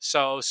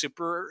 so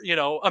super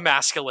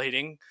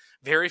emasculating,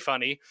 very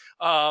funny.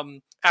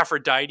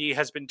 Aphrodite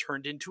has been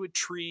turned into a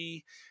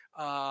tree.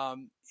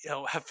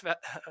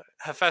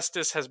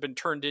 Hephaestus has been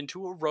turned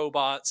into a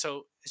robot.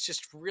 So it's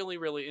just really,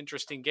 really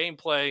interesting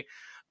gameplay.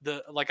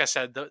 Like I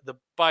said, the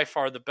by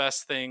far the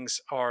best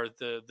things are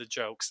the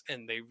jokes,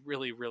 and they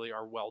really, really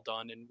are well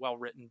done and well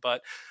written.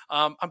 But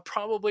I'm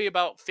probably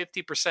about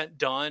 50%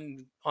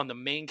 done on the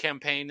main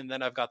campaign, and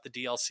then I've got the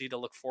DLC to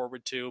look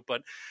forward to.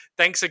 But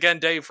thanks again,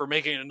 Dave, for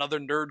making another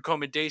nerd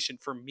commendation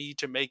for me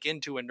to make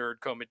into a nerd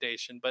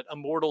commendation. But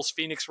Immortals: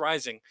 Phoenix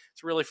Rising,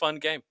 it's a really fun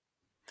game.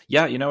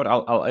 Yeah, you know what?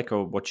 I'll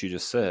echo what you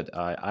just said.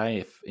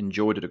 I've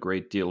enjoyed it a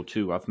great deal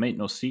too. I've made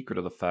no secret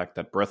of the fact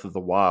that Breath of the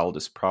Wild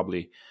is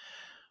probably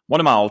one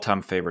of my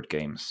all-time favorite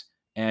games.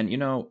 And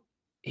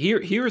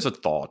here's a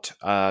thought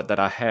that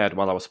I had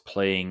while I was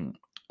playing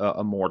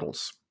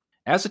Immortals.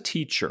 As a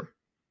teacher,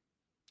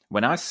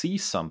 when I see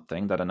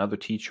something that another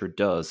teacher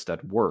does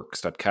that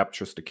works, that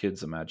captures the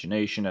kids'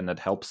 imagination, and that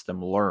helps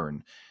them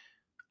learn,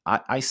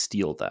 I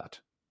steal that.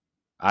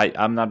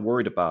 I'm not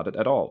worried about it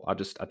at all. I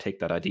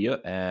take that idea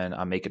and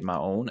I make it my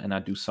own, and I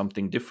do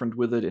something different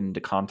with it in the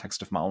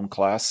context of my own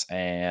class,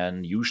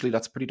 and usually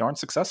that's pretty darn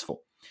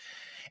successful.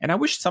 And I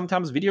wish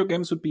sometimes video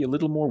games would be a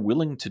little more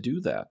willing to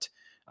do that.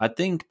 I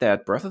think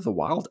that Breath of the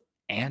Wild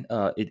and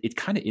it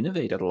kind of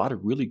innovated a lot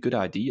of really good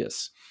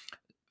ideas.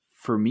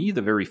 For me,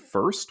 the very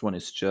first one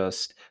is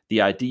just the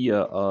idea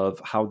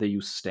of how they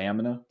use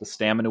stamina, the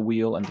stamina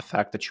wheel, and the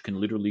fact that you can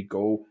literally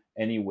go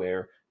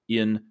anywhere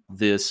in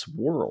this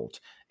world.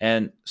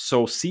 And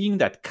so seeing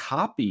that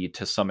copy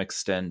to some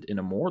extent in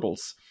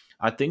Immortals,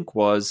 I think it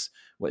was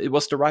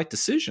the right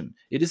decision.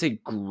 It is a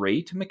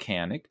great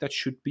mechanic that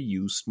should be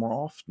used more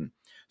often.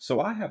 So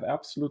I have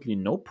absolutely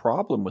no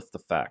problem with the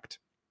fact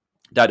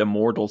that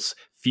Immortals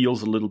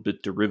feels a little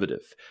bit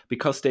derivative,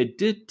 because they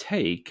did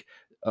take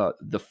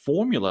the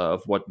formula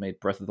of what made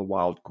Breath of the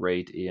Wild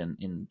great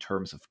in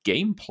terms of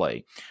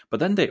gameplay, but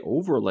then they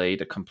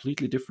overlaid a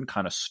completely different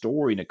kind of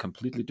story and a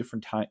completely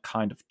different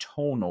kind of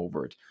tone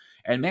over it.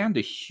 And man,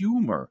 the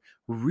humor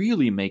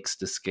really makes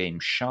this game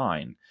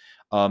shine.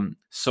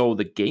 So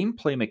the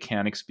gameplay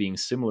mechanics being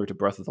similar to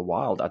Breath of the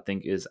Wild, I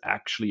think, is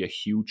actually a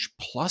huge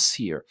plus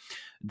here.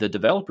 The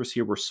developers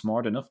here were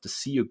smart enough to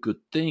see a good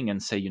thing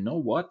and say, you know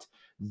what?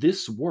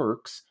 This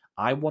works.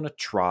 I want to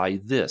try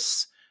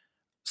this.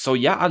 So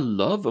yeah, I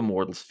love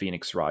Immortals: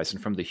 Phoenix Rise,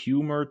 and from the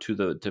humor to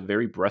the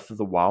very Breath of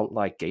the Wild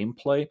like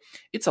gameplay,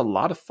 it's a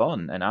lot of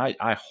fun, and I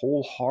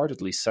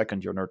wholeheartedly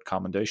second your nerd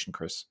commendation,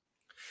 Chris.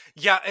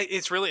 Yeah,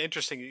 it's really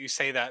interesting that you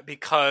say that,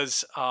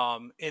 because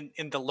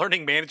in the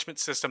learning management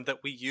system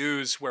that we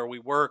use where we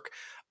work,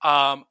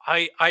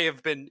 I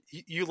have been,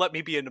 you let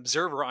me be an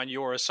observer on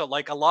yours. So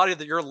like a lot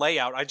of your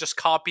layout, I just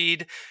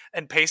copied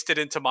and pasted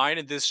into mine,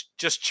 and this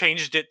just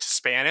changed it to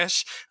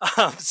Spanish.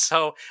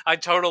 So I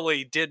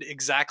totally did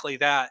exactly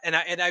that, and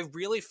I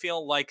really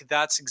feel like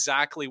that's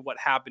exactly what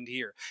happened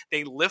here.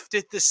 They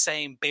lifted the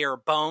same bare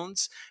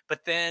bones,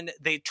 but then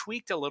they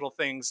tweaked a little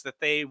things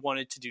that they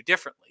wanted to do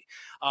differently.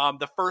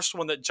 The first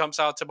one that jumps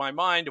out to my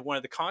mind, one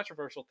of the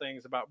controversial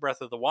things about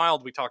Breath of the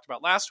Wild we talked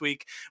about last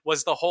week,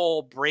 was the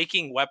whole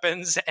breaking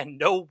weapons, and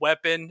no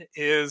weapon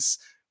is,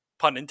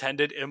 pun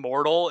intended,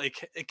 immortal.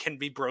 It can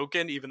be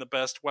broken. Even the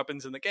best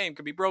weapons in the game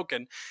can be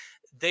broken.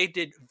 They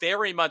did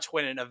very much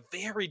went in a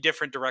very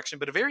different direction,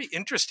 but a very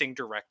interesting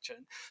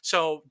direction.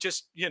 So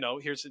just,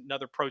 here's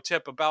another pro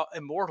tip about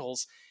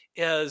Immortals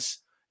is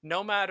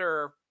no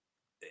matter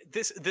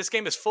this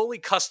game is fully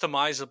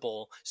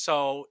customizable.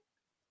 So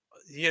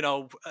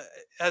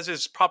as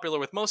is popular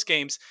with most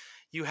games,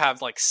 you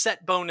have like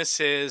set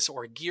bonuses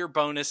or gear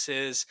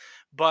bonuses.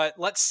 But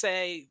let's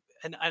say,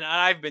 and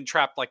I've been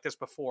trapped like this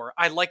before,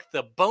 I like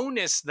the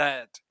bonus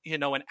that,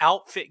 an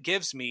outfit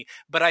gives me,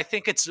 but I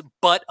think it's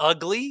butt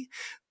ugly.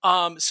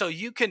 So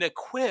you can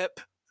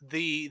equip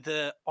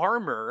the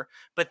armor,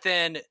 but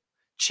then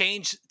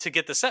change to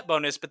get the set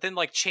bonus, but then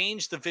like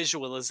change the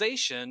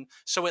visualization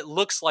so it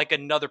looks like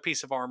another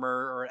piece of armor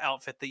or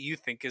outfit that you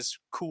think is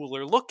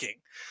cooler looking.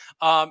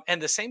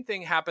 And the same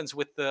thing happens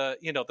with the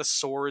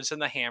swords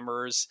and the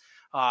hammers,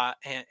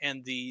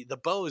 and the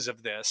bows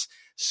of this.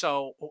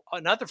 So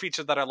another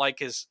feature that I like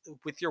is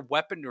with your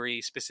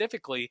weaponry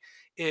specifically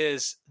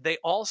is they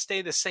all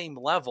stay the same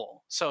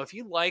level. So if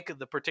you like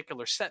the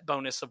particular set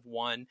bonus of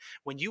one,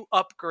 when you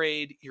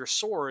upgrade your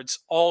swords,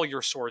 all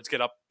your swords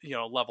get up,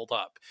 leveled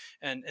up.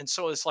 And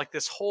so it's like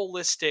this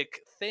holistic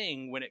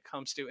thing when it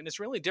comes to, and it's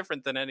really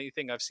different than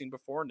anything I've seen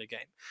before in the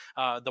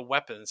game, the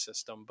weapon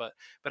system. But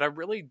I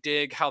really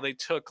dig how they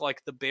took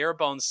like the bare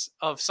bones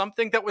of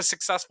something that was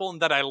successful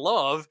and that I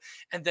love,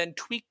 and then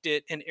tweaked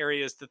it in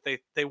areas that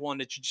they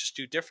wanted to just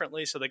do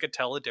differently so they could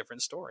tell a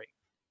different story.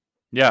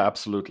 Yeah,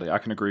 absolutely. I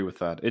can agree with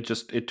that.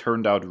 It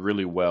turned out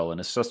really well, and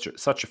it's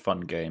such a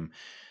fun game.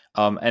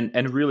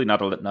 And really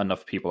not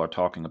enough people are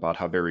talking about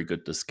how very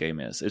good this game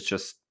is.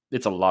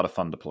 It's a lot of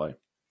fun to play.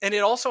 And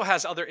it also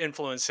has other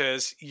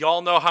influences.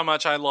 Y'all know how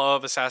much I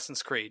love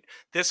Assassin's Creed.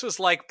 This was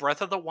like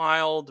Breath of the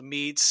Wild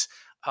meets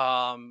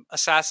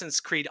Assassin's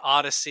Creed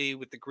Odyssey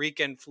with the Greek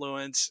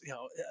influence.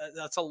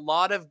 That's a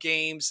lot of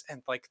games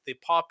and like the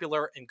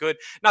popular and good.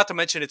 Not to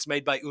mention it's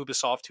made by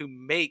Ubisoft, who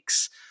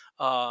makes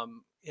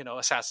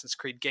Assassin's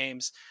Creed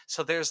games.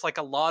 So there's like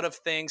a lot of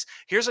things.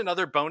 Here's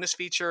another bonus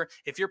feature.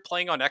 If you're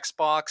playing on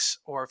Xbox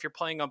or if you're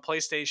playing on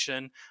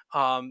PlayStation,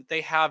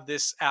 they have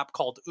this app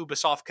called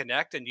Ubisoft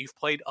Connect, and you've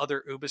played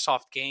other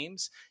Ubisoft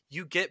games,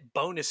 you get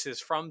bonuses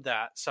from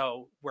that.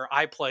 So where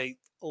I play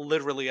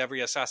literally every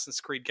Assassin's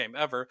Creed game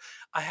ever,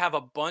 I have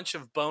a bunch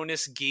of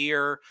bonus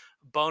gear,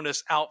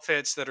 bonus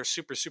outfits that are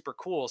super, super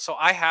cool. So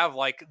I have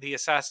like the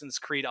Assassin's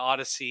Creed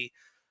Odyssey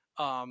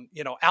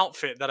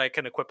outfit that I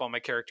can equip on my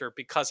character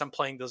because I'm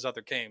playing those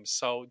other games.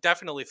 So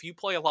definitely, if you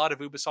play a lot of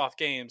Ubisoft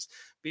games,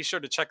 be sure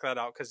to check that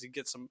out because you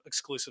get some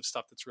exclusive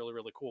stuff that's really,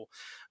 really cool.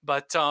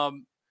 But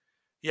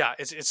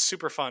it's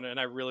super fun and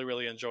I really,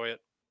 really enjoy it.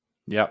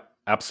 Yeah,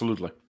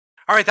 absolutely.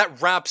 All right,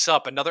 that wraps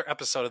up another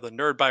episode of the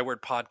Nerd by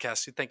Word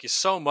podcast. Thank you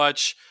so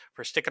much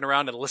for sticking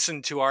around and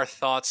listening to our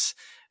thoughts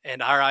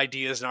and our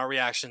ideas and our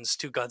reactions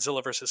to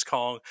Godzilla vs.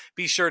 Kong.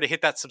 Be sure to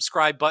hit that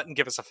subscribe button,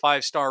 give us a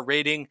 5-star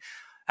rating.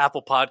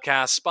 Apple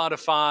Podcasts,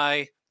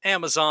 Spotify,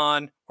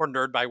 Amazon, or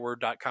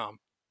nerdbyword.com.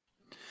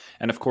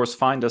 And of course,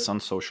 find us on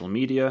social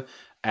media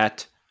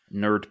at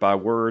Nerd by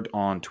Word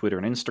on Twitter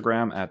and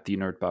Instagram, at The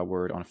Nerd by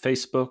Word on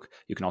Facebook.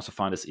 You can also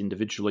find us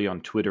individually on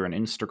Twitter and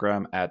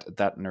Instagram at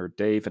That Nerd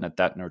Dave and at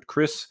That Nerd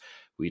Chris.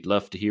 We'd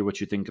love to hear what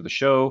you think of the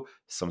show,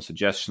 some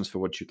suggestions for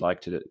what you'd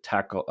like to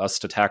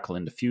tackle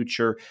in the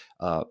future.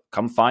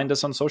 Come find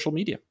us on social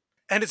media.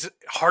 And it's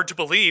hard to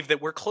believe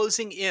that we're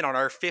closing in on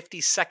our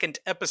 52nd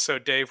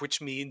episode, Dave,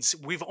 which means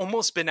we've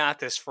almost been at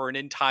this for an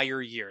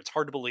entire year. It's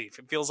hard to believe.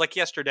 It feels like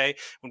yesterday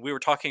when we were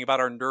talking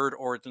about our nerd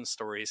origin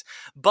stories.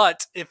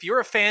 But if you're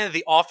a fan of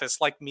The Office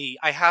like me,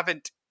 I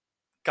haven't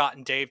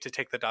gotten Dave to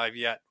take the dive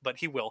yet, but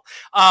he will.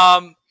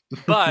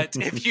 But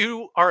if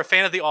you are a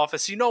fan of The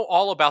Office, you know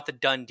all about the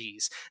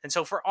Dundies. And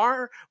so for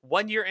our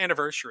 1-year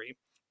anniversary,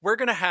 we're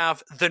going to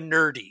have the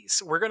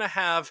Nerdies. We're going to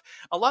have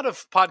a lot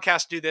of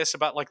podcasts do this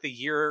about like the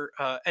year,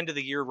 end of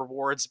the year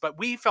rewards, but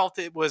we felt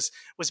it was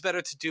better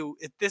to do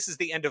it. This is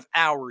the end of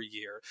our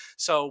year.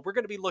 So we're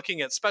going to be looking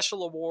at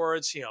special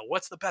awards.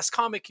 What's the best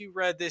comic you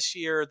read this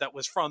year that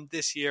was from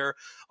this year?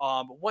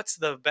 What's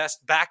the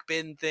best back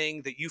bin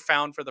thing that you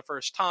found for the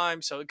first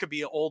time? So it could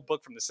be an old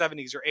book from the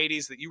 70s or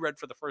 80s that you read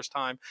for the first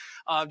time.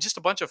 Just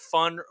a bunch of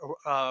fun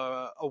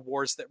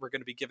awards that we're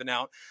going to be giving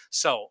out.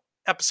 So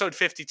episode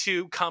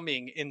 52,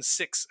 coming in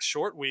 6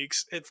 short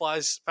weeks, it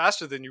flies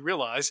faster than you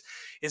realize,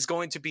 is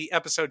going to be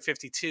episode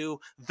 52,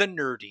 The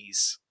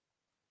Nerdies.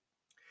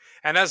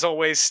 And as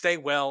always, stay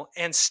well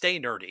and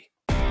stay nerdy.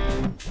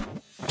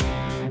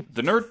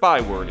 The Nerd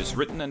Byword is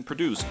written and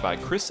produced by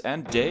Chris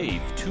and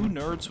Dave, two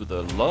nerds with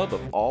a love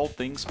of all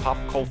things pop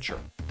culture.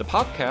 The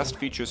podcast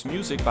features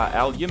music by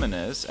Al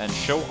Jimenez and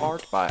show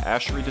art by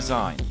Ashery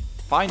Design.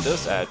 Find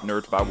us at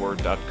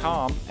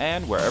nerdbyword.com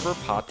and wherever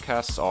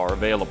podcasts are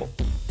available.